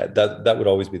 that would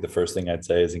always be the first thing I'd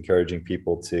say, is encouraging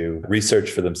people to research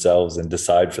for themselves and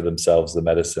decide for themselves the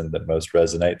medicine that most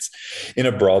resonates. In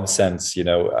a broad sense,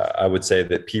 I would say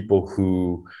that people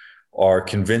who are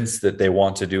convinced that they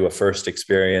want to do a first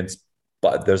experience,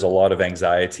 but there's a lot of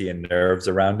anxiety and nerves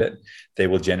around it, they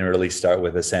will generally start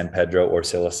with a San Pedro or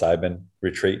psilocybin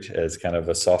retreat as kind of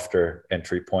a softer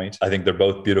entry point. I think they're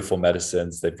both beautiful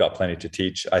medicines. They've got plenty to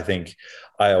teach. I think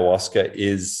ayahuasca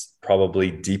is probably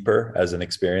deeper as an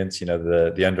experience.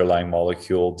 The underlying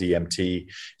molecule, DMT,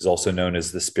 is also known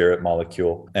as the spirit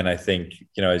molecule. And I think,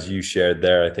 as you shared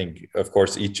there, I think, of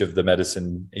course, each of the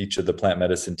plant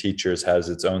medicine teachers has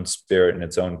its own spirit and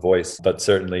its own voice. But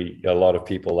certainly a lot of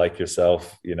people like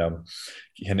yourself,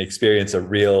 can experience a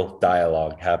real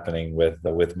dialogue happening with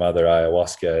Mother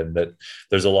Ayahuasca, and that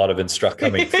there's a lot of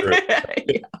instruction coming through.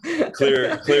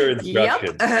 clear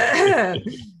instruction.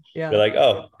 You're like,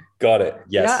 oh, got it.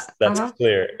 Yes, that's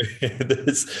clear.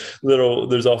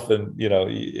 There's often,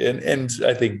 and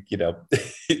I think,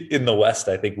 in the West,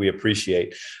 I think we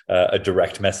appreciate a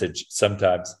direct message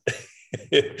sometimes.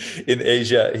 Here in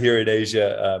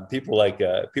Asia, people like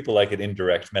an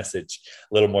indirect message.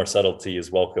 A little more subtlety is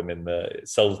welcome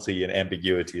subtlety and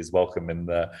ambiguity is welcome in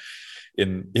the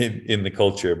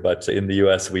culture. But in the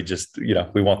US, we just,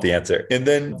 we want the answer. And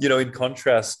then, in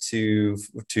contrast to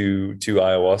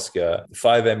ayahuasca,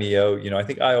 5-MeO, I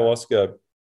think ayahuasca,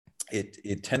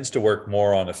 it tends to work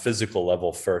more on a physical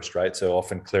level first, right? So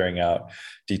often clearing out,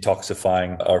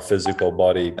 detoxifying our physical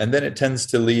body. And then it tends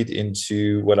to lead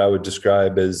into what I would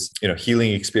describe as,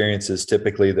 healing experiences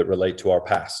typically that relate to our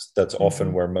past. That's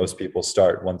often where most people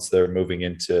start once they're moving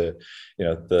into,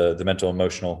 the mental,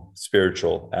 emotional,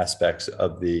 spiritual aspects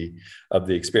of the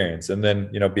experience. And then,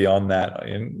 beyond that,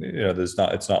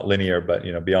 it's not linear, but,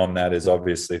 beyond that is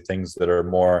obviously things that are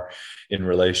more in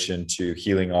relation to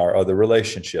healing our other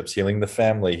relationships, healing the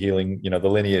family, healing, the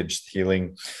lineage,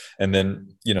 healing, and then,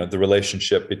 the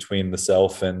relationship between the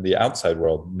self and the outside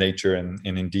world, nature, and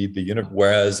indeed the universe.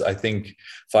 Whereas I think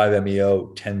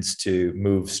 5-MeO tends to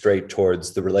move straight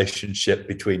towards the relationship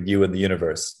between you and the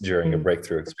universe during a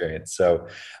breakthrough experience. So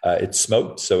it's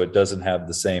smoked, so it doesn't have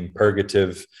the same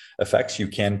purgative effects. You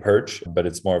can purge, but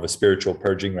it's more of a spiritual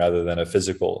purging rather than a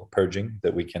physical purging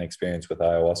that we can experience with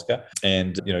ayahuasca.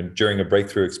 And, during a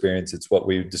breakthrough experience, it's what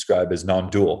we describe as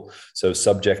non-dual. So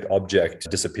subject object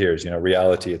disappears,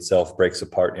 reality itself breaks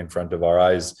apart in front of our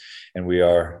eyes, and we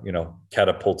are,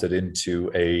 catapulted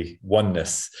into a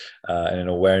oneness and an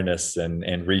awareness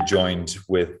and rejoined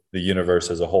with the universe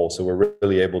as a whole. So we're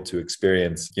really able to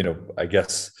experience, I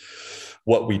guess,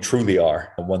 what we truly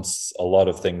are once a lot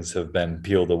of things have been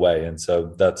peeled away. And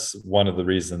so that's one of the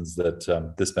reasons that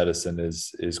this medicine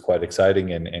is quite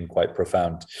exciting and quite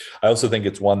profound. I also think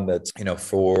it's one that,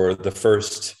 for the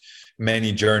first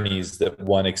many journeys that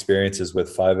one experiences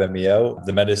with 5-MeO,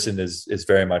 the medicine is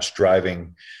very much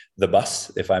driving the bus,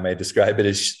 if I may describe it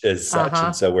as such.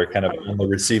 And so we're kind of on the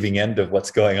receiving end of what's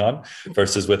going on,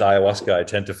 versus with ayahuasca, I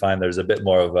tend to find there's a bit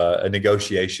more of a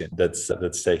negotiation that's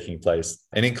taking place.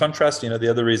 And in contrast, the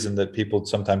other reason that people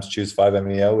sometimes choose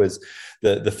 5-MeO is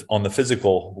on the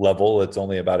physical level, it's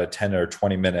only about a 10 or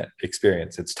 20 minute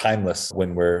experience. It's timeless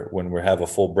when we have a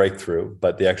full breakthrough,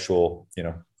 but the actual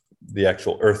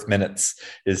earth minutes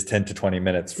is 10 to 20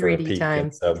 minutes for a peak.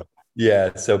 And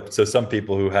so some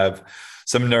people who have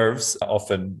some nerves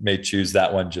often may choose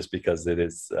that one just because it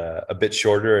is a bit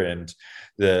shorter, and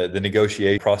the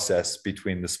negotiation process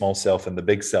between the small self and the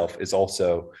big self is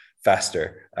also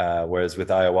faster. Whereas with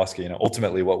ayahuasca,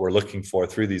 ultimately what we're looking for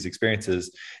through these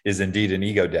experiences is indeed an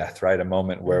ego death, right? A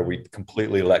moment where we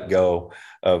completely let go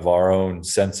of our own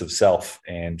sense of self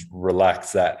and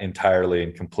relax that entirely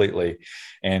and completely.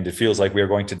 And it feels like we are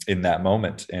going to in that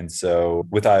moment. And so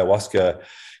with ayahuasca,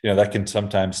 that can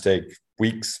sometimes take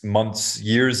weeks, months,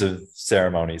 years of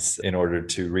ceremonies in order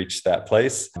to reach that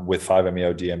place. With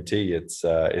 5-MeO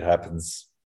DMT, it happens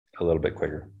a little bit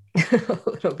quicker. A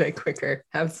little bit quicker.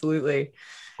 Absolutely.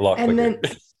 A lot quicker. Then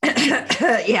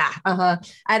yeah.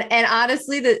 And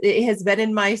honestly, it has been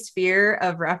in my sphere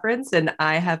of reference, and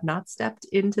I have not stepped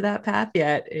into that path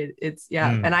yet. It's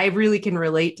and I really can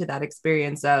relate to that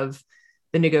experience of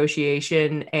the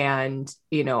negotiation. And,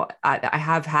 I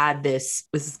have had this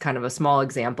is kind of a small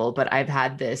example, but I've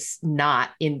had this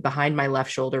knot in behind my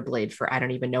left shoulder blade for, I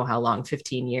don't even know how long,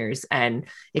 15 years. And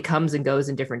it comes and goes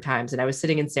in different times. And I was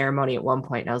sitting in ceremony at one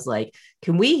point and I was like,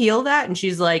 can we heal that? And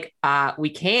she's like,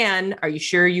 we can. Are you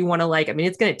sure you want to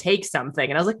it's going to take something.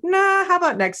 And I was like, nah, how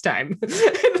about next time?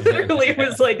 Literally it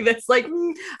was like this,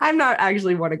 I'm not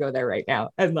actually want to go there right now.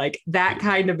 And that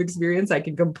kind of experience, I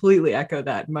can completely echo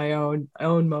that in my own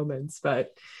moments.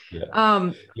 But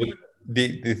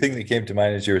the thing that came to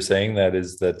mind as you were saying that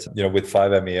is that, with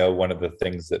 5-MeO, one of the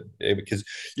things that, because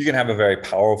you can have a very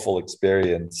powerful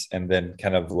experience and then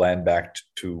kind of land back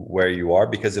to where you are,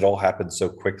 because it all happens so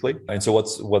quickly. And so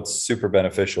what's super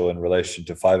beneficial in relation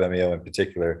to 5-MeO in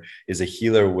particular is a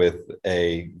healer with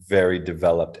a very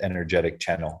developed energetic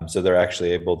channel. So they're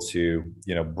actually able to,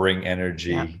 bring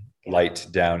energy light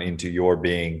down into your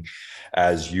being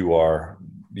as you are,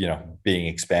 being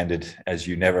expanded as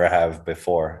you never have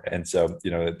before. And so,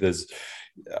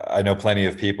 I know plenty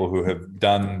of people who have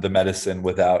done the medicine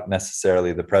without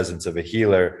necessarily the presence of a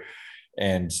healer,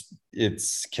 and it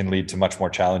can lead to much more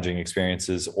challenging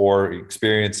experiences, or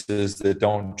experiences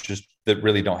that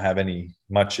really don't have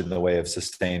much in the way of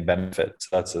sustained benefits.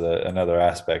 That's another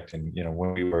aspect. And,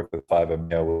 when we work with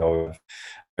 5-MeO, we always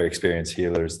very experienced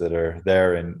healers that are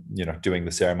there and, doing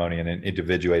the ceremony on an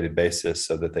individuated basis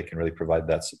so that they can really provide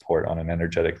that support on an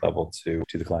energetic level to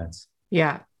the clients.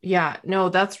 Yeah. Yeah. No,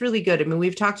 that's really good. I mean,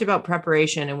 we've talked about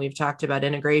preparation and we've talked about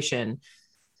integration.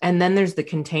 And then there's the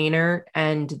container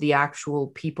and the actual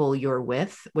people you're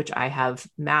with, which I have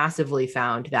massively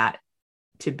found that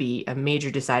to be a major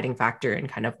deciding factor in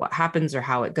kind of what happens or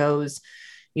how it goes.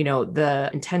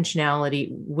 The intentionality,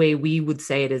 way we would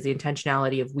say it is the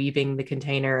intentionality of weaving the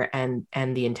container and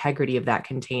the integrity of that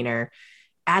container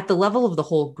at the level of the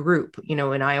whole group. In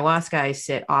ayahuasca, I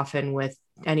sit often with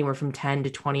anywhere from 10 to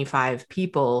 25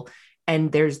 people.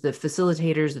 And there's the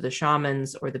facilitators or the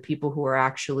shamans or the people who are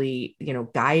actually,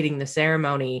 guiding the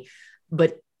ceremony.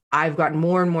 But I've gotten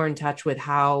more and more in touch with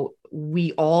how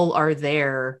we all are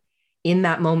there in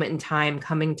that moment in time,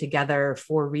 coming together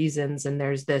for reasons. And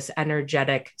there's this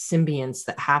energetic symbionce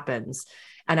that happens.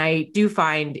 And I do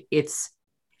find it's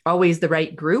always the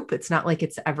right group. It's not like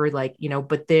it's ever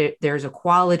but there's a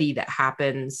quality that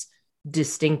happens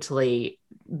distinctly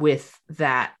with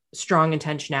that strong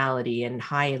intentionality and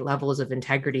high levels of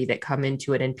integrity that come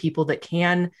into it. And people that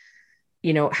can,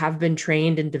 have been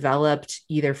trained and developed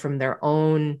either from their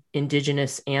own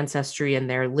indigenous ancestry and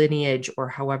their lineage, or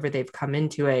however they've come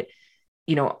into it.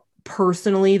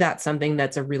 Personally, that's something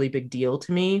that's a really big deal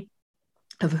to me,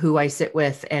 of who I sit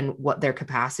with and what their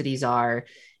capacities are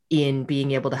in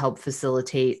being able to help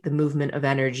facilitate the movement of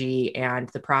energy and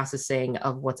the processing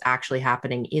of what's actually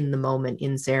happening in the moment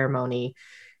in ceremony.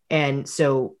 And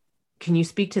so can you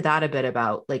speak to that a bit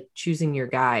about choosing your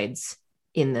guides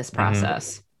in this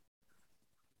process?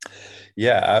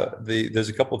 Yeah, there's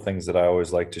a couple of things that I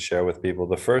always like to share with people.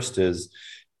 The first is,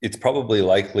 it's probably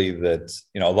likely that,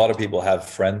 a lot of people have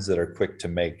friends that are quick to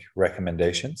make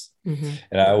recommendations. Mm-hmm.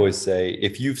 And I always say,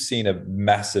 if you've seen a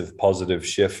massive positive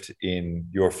shift in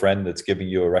your friend that's giving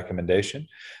you a recommendation,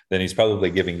 then he's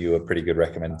probably giving you a pretty good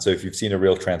recommendation. So if you've seen a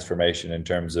real transformation in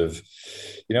terms of,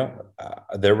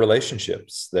 their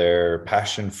relationships, their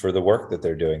passion for the work that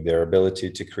they're doing, their ability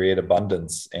to create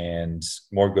abundance and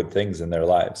more good things in their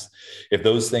lives, if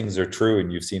those things are true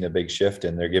and you've seen a big shift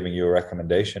and they're giving you a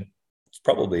recommendation, it's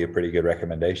probably a pretty good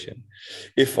recommendation.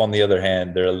 If, on the other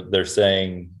hand, they're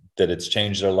saying that it's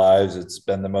changed their lives, it's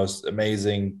been the most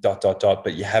amazing ...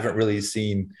 but you haven't really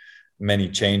seen many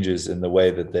changes in the way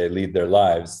that they lead their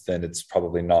lives, then it's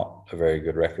probably not a very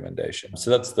good recommendation. So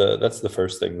that's the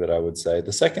first thing that I would say.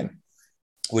 The second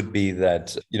would be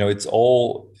that, it's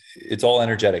all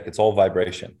energetic, it's all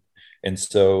vibration. And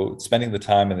so spending the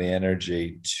time and the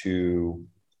energy to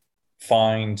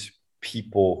find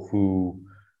people who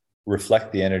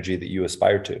reflect the energy that you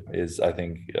aspire to is, I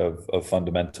think, of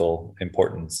fundamental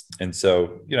importance. And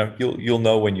so, you'll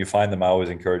know when you find them. I always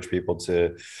encourage people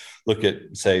to look at,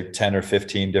 say, 10 or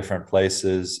 15 different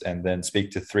places and then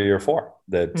speak to 3 or 4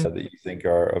 that you think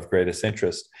are of greatest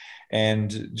interest,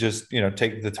 and just,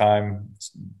 take the time,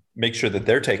 make sure that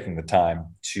they're taking the time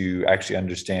to actually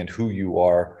understand who you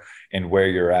are and where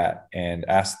you're at, and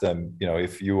ask them,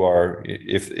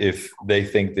 if they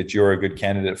think that you're a good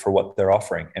candidate for what they're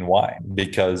offering and why.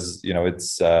 Because,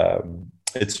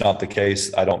 it's not the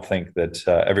case. I don't think that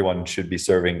everyone should be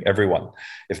serving everyone,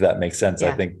 if that makes sense.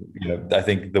 Yeah. I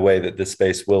think the way that this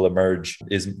space will emerge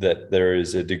is that there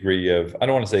is a degree of, I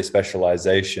don't want to say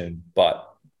specialization, but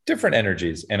different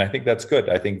energies. And I think that's good.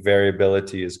 I think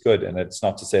variability is good. And it's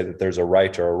not to say that there's a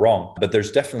right or a wrong, but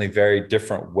there's definitely very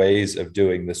different ways of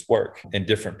doing this work, and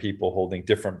different people holding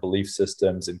different belief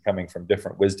systems and coming from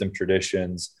different wisdom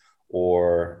traditions,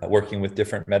 or working with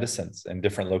different medicines in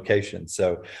different locations.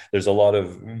 So there's a lot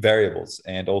of variables.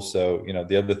 And also,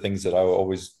 the other things that I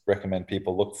always recommend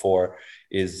people look for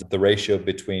is the ratio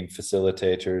between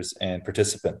facilitators and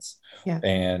participants. Yeah.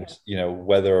 And,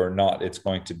 whether or not it's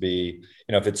going to be,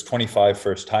 if it's 25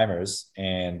 first timers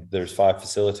and there's 5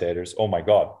 facilitators, oh my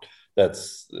God,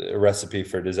 that's a recipe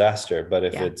for disaster. But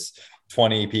if it's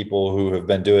 20 people who have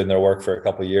been doing their work for a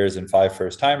couple of years and 5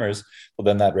 first timers, well,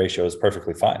 then that ratio is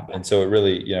perfectly fine. And so it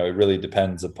really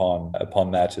depends upon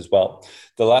that as well.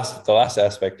 The last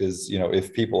aspect is,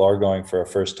 if people are going for a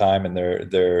first time and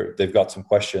they've got some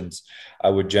questions, I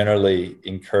would generally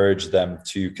encourage them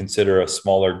to consider a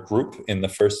smaller group in the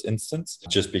first instance,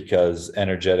 just because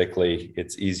energetically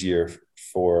it's easier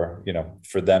for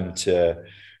them to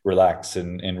relax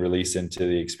and release into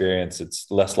the experience. It's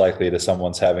less likely that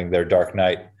someone's having their dark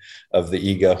night of the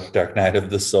ego, dark night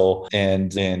of the soul,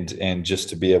 and just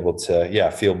to be able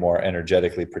to feel more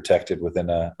energetically protected within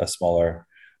a smaller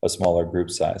group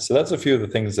size. So that's a few of the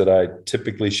things that I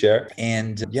typically share.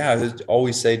 And I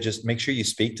always say, just make sure you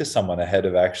speak to someone ahead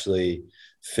of actually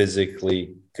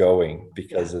physically going,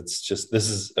 because this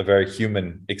is a very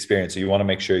human experience. So you want to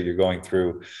make sure you're going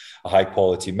through a high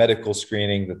quality medical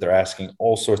screening, that they're asking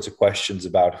all sorts of questions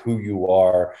about who you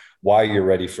are, why you're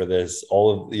ready for this,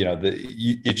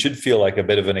 it should feel like a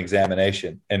bit of an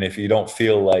examination. And if you don't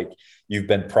feel like you've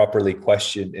been properly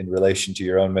questioned in relation to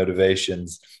your own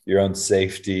motivations, your own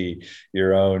safety,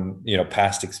 your own,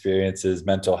 past experiences,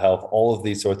 mental health, all of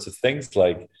these sorts of things,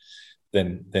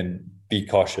 then be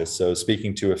cautious. So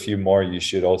speaking to a few more, you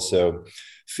should also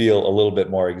feel a little bit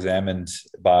more examined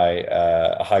by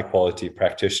a high quality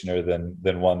practitioner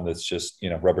than one that's just,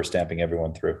 rubber stamping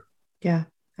everyone through. Yeah,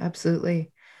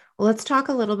 absolutely. Well, let's talk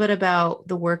a little bit about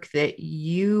the work that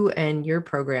you and your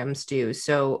programs do.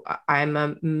 So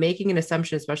I'm making an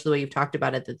assumption, especially the way you've talked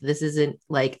about it, that this isn't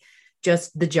like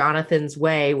just the Jonathan's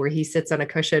way where he sits on a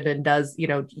cushion and does,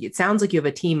 it sounds like you have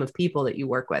a team of people that you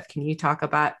work with. Can you talk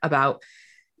about,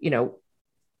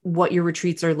 what your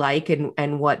retreats are like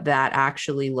and what that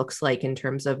actually looks like in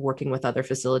terms of working with other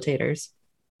facilitators?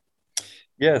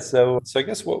 Yeah. So I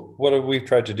guess what we've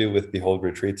tried to do with Behold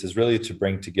Retreats is really to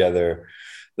bring together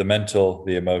the mental,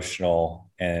 the emotional,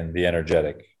 and the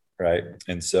energetic. Right.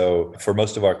 And so for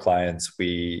most of our clients,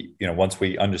 we, once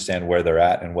we understand where they're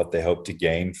at and what they hope to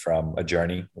gain from a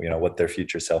journey, what their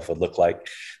future self would look like,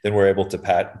 then we're able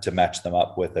to match them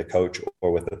up with a coach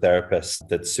or with a therapist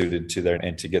that's suited to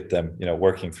and to get them,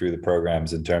 working through the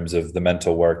programs in terms of the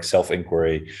mental work,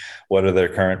 self-inquiry, what are their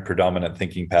current predominant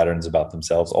thinking patterns about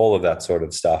themselves, all of that sort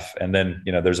of stuff. And then,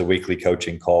 there's a weekly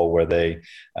coaching call where they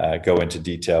go into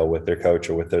detail with their coach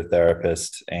or with their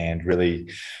therapist and really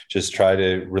just try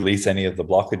to release any of the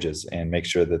blockages and make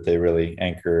sure that they really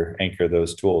anchor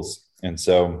those tools. And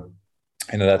so,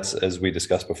 that's, as we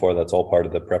discussed before, that's all part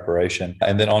of the preparation.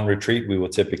 And then on retreat, we will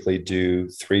typically do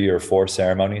 3 or 4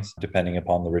 ceremonies, depending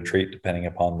upon the retreat, depending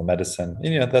upon the medicine.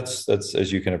 And, that's,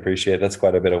 as you can appreciate, that's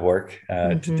quite a bit of work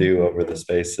to do over the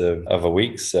space of a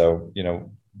week. So,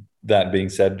 that being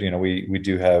said, we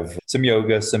do have some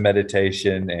yoga, some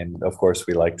meditation, and of course,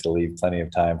 we like to leave plenty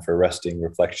of time for resting,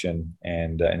 reflection,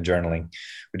 and journaling.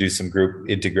 We do some group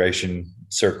integration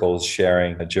circles,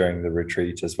 sharing during the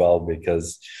retreat as well,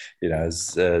 because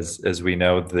as we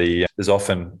know, there's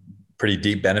often pretty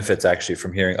deep benefits actually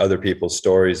from hearing other people's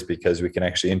stories, because we can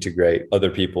actually integrate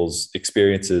other people's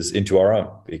experiences into our own,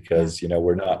 because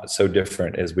we're not so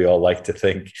different as we all like to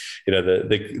think.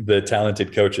 The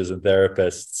talented coaches and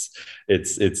therapists,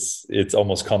 it's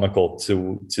almost comical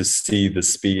to see the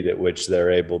speed at which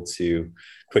they're able to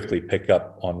quickly pick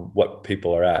up on what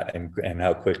people are at, and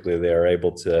how quickly they are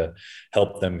able to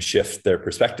help them shift their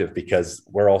perspective, because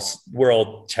we're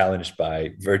all challenged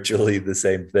by virtually the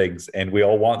same things, and we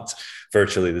all want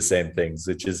virtually the same things,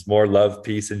 which is more love,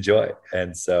 peace, and joy.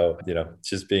 And so,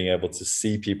 just being able to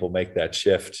see people make that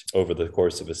shift over the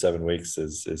course of 7 weeks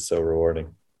is so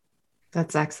rewarding.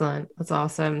 That's excellent. That's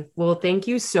awesome. Well, thank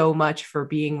you so much for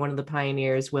being one of the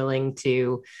pioneers willing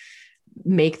to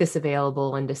make this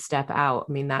available and to step out.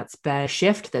 I mean, that's been a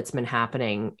shift that's been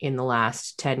happening in the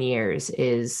last 10 years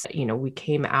is, we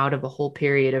came out of a whole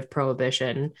period of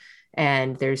prohibition,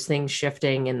 and there's things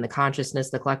shifting in the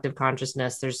consciousness, the collective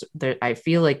consciousness. I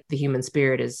feel like the human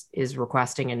spirit is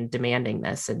requesting and demanding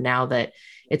this. And now that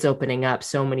it's opening up,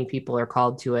 so many people are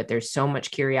called to it. There's so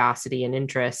much curiosity and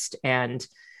interest, and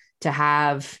to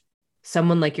have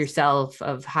someone like yourself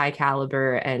of high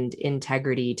caliber and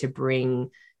integrity to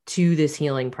bring to this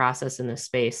healing process in this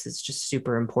space is just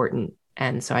super important.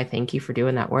 And so I thank you for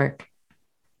doing that work.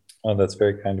 Oh, that's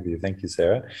very kind of you. Thank you,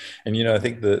 Sarah. And, I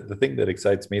think the thing that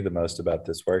excites me the most about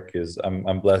this work is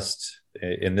I'm blessed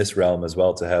in this realm as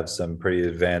well to have some pretty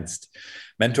advanced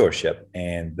mentorship,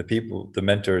 and the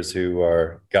mentors who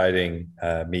are guiding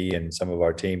me and some of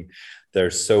our team,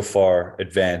 they're so far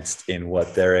advanced in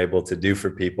what they're able to do for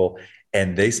people.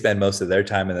 And they spend most of their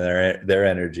time and their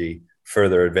energy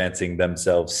further advancing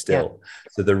themselves still. Yeah.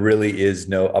 So there really is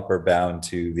no upper bound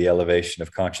to the elevation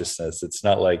of consciousness. It's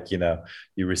not like,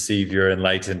 you receive your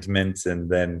enlightenment and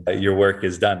then your work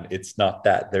is done. It's not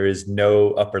that. There is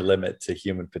no upper limit to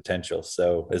human potential.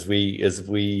 So as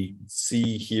we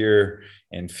see, hear,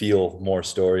 and feel more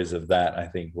stories of that, I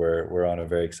think we're on a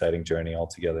very exciting journey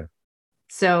altogether.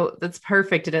 So that's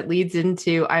perfect. And it leads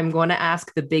into, I'm going to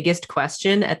ask the biggest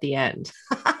question at the end,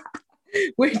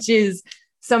 which is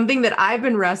something that I've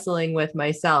been wrestling with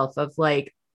myself of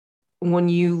like, when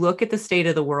you look at the state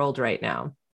of the world right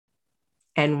now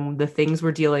and the things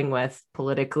we're dealing with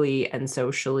politically and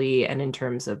socially and in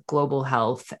terms of global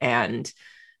health and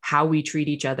how we treat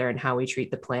each other and how we treat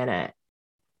the planet,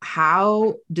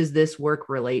 how does this work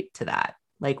relate to that?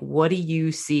 Like, what do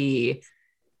you see?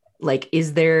 Like,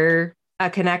 is there a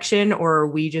connection, or are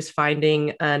we just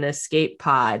finding an escape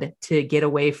pod to get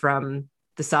away from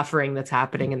the suffering that's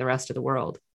happening in the rest of the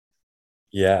world?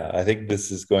 Yeah, I think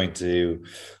this is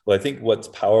I think what's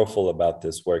powerful about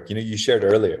this work, you shared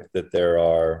earlier that there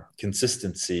are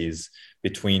consistencies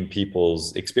between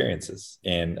people's experiences.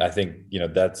 And I think,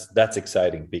 that's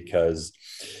exciting because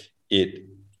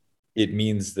it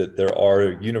means that there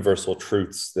are universal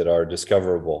truths that are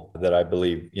discoverable, that I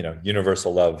believe,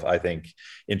 universal love, I think,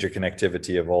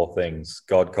 interconnectivity of all things,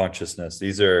 God consciousness.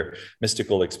 These are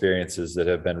mystical experiences that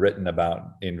have been written about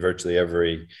in virtually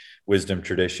every wisdom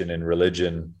tradition and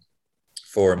religion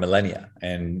for millennia.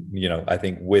 And, I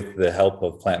think with the help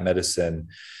of plant medicine,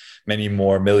 many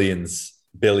more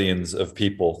billions of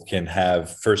people can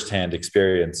have firsthand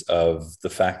experience of the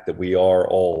fact that we are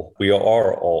all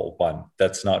one.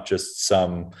 That's not just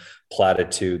some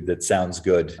platitude that sounds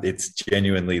good. It's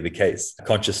genuinely the case.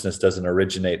 Consciousness doesn't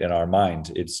originate in our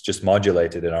mind. It's just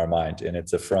modulated in our mind, and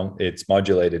it's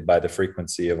modulated by the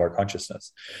frequency of our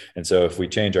consciousness. And so if we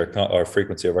change our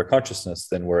frequency of our consciousness,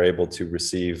 then we're able to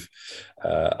receive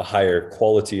a higher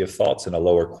quality of thoughts and a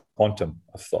lower quantum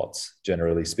of thoughts,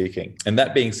 generally speaking. And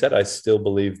that being said, I still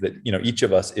believe that, each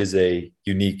of us is a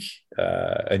unique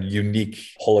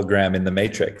hologram in the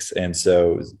matrix. And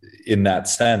so in that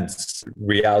sense,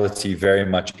 reality very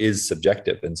much is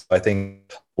subjective. And so I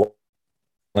think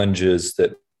challenges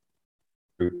that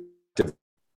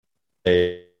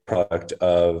a product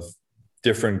of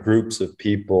different groups of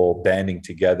people banding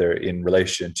together in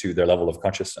relation to their level of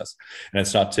consciousness. And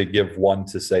it's not to give one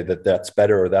to say that that's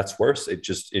better or that's worse. It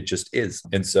just is.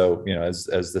 And so,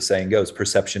 as the saying goes,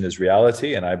 perception is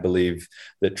reality. And I believe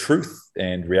that truth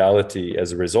and reality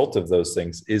as a result of those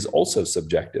things is also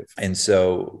subjective. And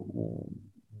so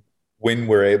when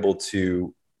we're able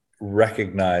to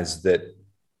recognize that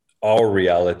our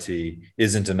reality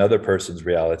isn't another person's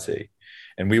reality,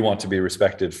 and we want to be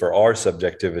respected for our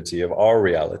subjectivity of our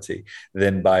reality,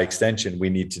 then by extension, we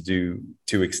need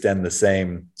to extend the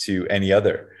same to any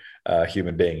other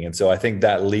human being. And so I think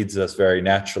that leads us very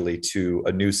naturally to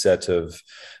a new set of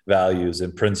values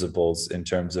and principles in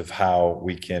terms of how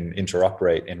we can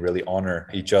interoperate and really honor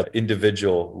each other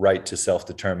individual right to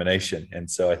self-determination. And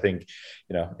so I think,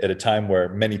 at a time where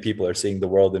many people are seeing the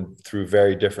world through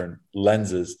very different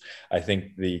lenses, I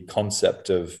think the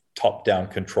concept of top-down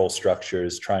control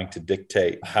structures trying to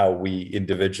dictate how we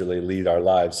individually lead our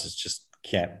lives is just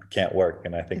can't work.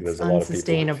 And I think there's a lot of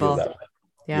people who feel that way.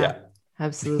 Yeah.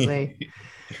 Absolutely.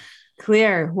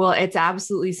 Clear. Well, it's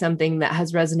absolutely something that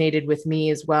has resonated with me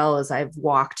as well as I've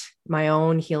walked my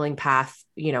own healing path,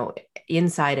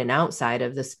 inside and outside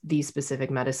of these specific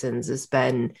medicines has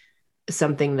been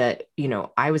something that,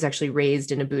 I was actually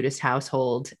raised in a Buddhist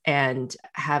household and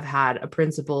have had a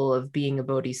principle of being a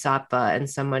bodhisattva and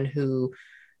someone who,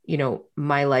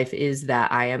 my life is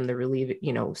that I am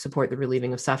support the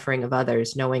relieving of suffering of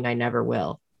others, knowing I never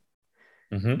will.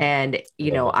 Mm-hmm. And,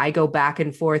 I go back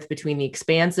and forth between the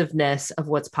expansiveness of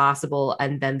what's possible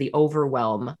and then the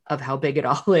overwhelm of how big it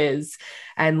all is.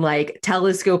 And like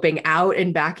telescoping out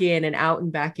and back in and out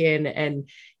and back in and,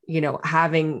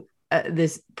 having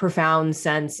this profound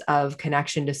sense of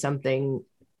connection to something,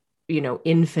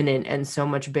 infinite and so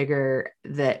much bigger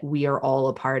that we are all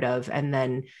a part of. And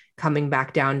then coming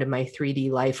back down to my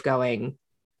 3D life going,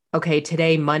 okay,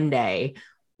 today, Monday,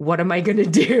 what am I going to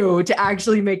do to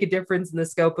actually make a difference in the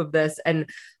scope of this? And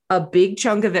a big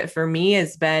chunk of it for me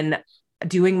has been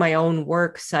doing my own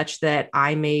work such that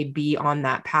I may be on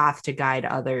that path to guide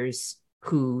others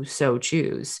who so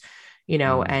choose,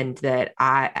 and that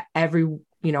I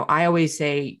always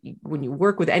say when you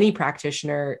work with any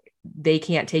practitioner, they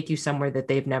can't take you somewhere that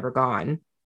they've never gone.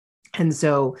 And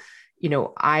so,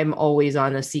 I'm always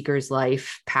on a seeker's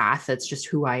life path. That's just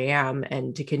who I am.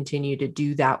 And to continue to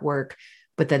do that work.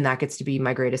 But then that gets to be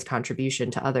my greatest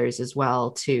contribution to others as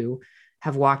well, to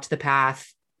have walked the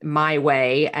path my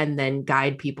way and then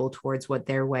guide people towards what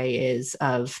their way is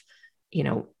of,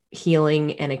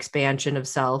 healing and expansion of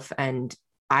self. And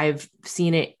I've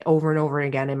seen it over and over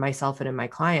again in myself and in my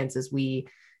clients as we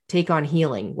take on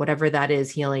healing, whatever that is,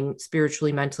 healing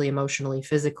spiritually, mentally, emotionally,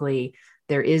 physically,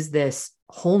 there is this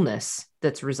wholeness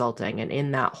that's resulting. And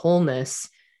in that wholeness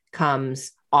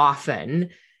comes often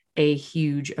a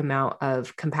huge amount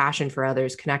of compassion for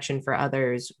others, connection for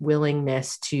others,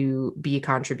 willingness to be a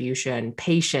contribution,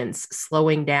 patience,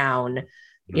 slowing down,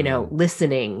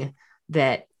 listening.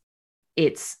 That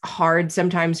it's hard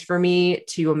sometimes for me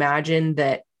to imagine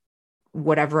that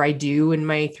whatever I do in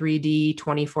my 3D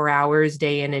 24 hours,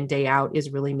 day in and day out,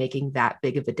 is really making that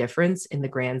big of a difference in the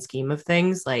grand scheme of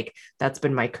things. Like that's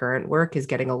been my current work, is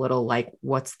getting a little like,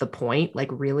 what's the point? Like,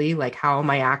 really, like, how am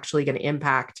I actually going to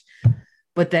impact?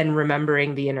 But then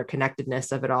remembering the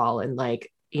interconnectedness of it all. And like,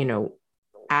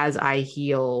 as I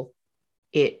heal,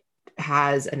 it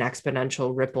has an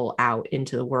exponential ripple out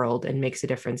into the world and makes a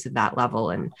difference at that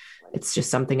level. And it's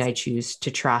just something I choose to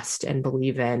trust and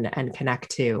believe in and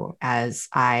connect to, as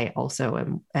I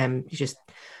also am just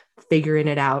figuring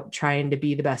it out, trying to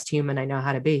be the best human I know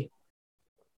how to be.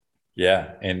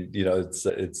 Yeah. And,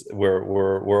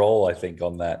 we're all, I think,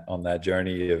 on that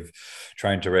journey of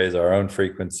trying to raise our own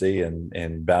frequency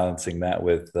and balancing that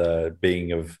with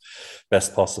being of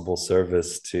best possible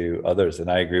service to others.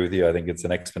 And I agree with you. I think it's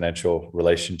an exponential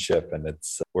relationship, and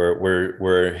it's,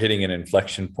 we're hitting an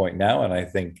inflection point now. And I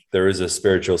think there is a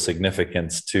spiritual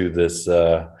significance to this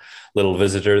little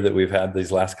visitor that we've had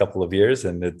these last couple of years.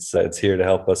 And it's here to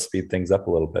help us speed things up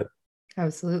a little bit.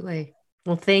 Absolutely.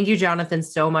 Well, thank you, Jonathan,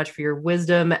 so much for your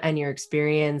wisdom and your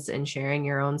experience and sharing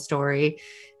your own story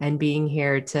and being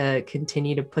here to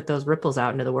continue to put those ripples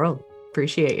out into the world.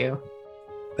 Appreciate you.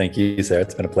 Thank you, Sarah.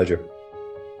 It's been a pleasure.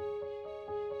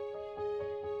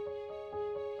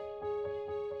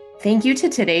 Thank you to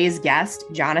today's guest,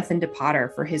 Jonathan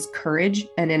DePotter, for his courage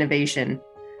and innovation.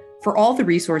 For all the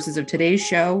resources of today's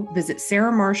show, visit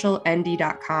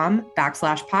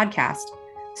sarahmarshallnd.com/podcast.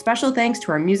 Special thanks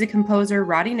to our music composer,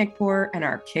 Roddy Nickpour, and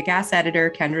our kick-ass editor,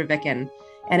 Kendra Vicken.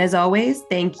 And as always,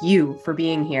 thank you for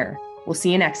being here. We'll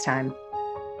see you next time.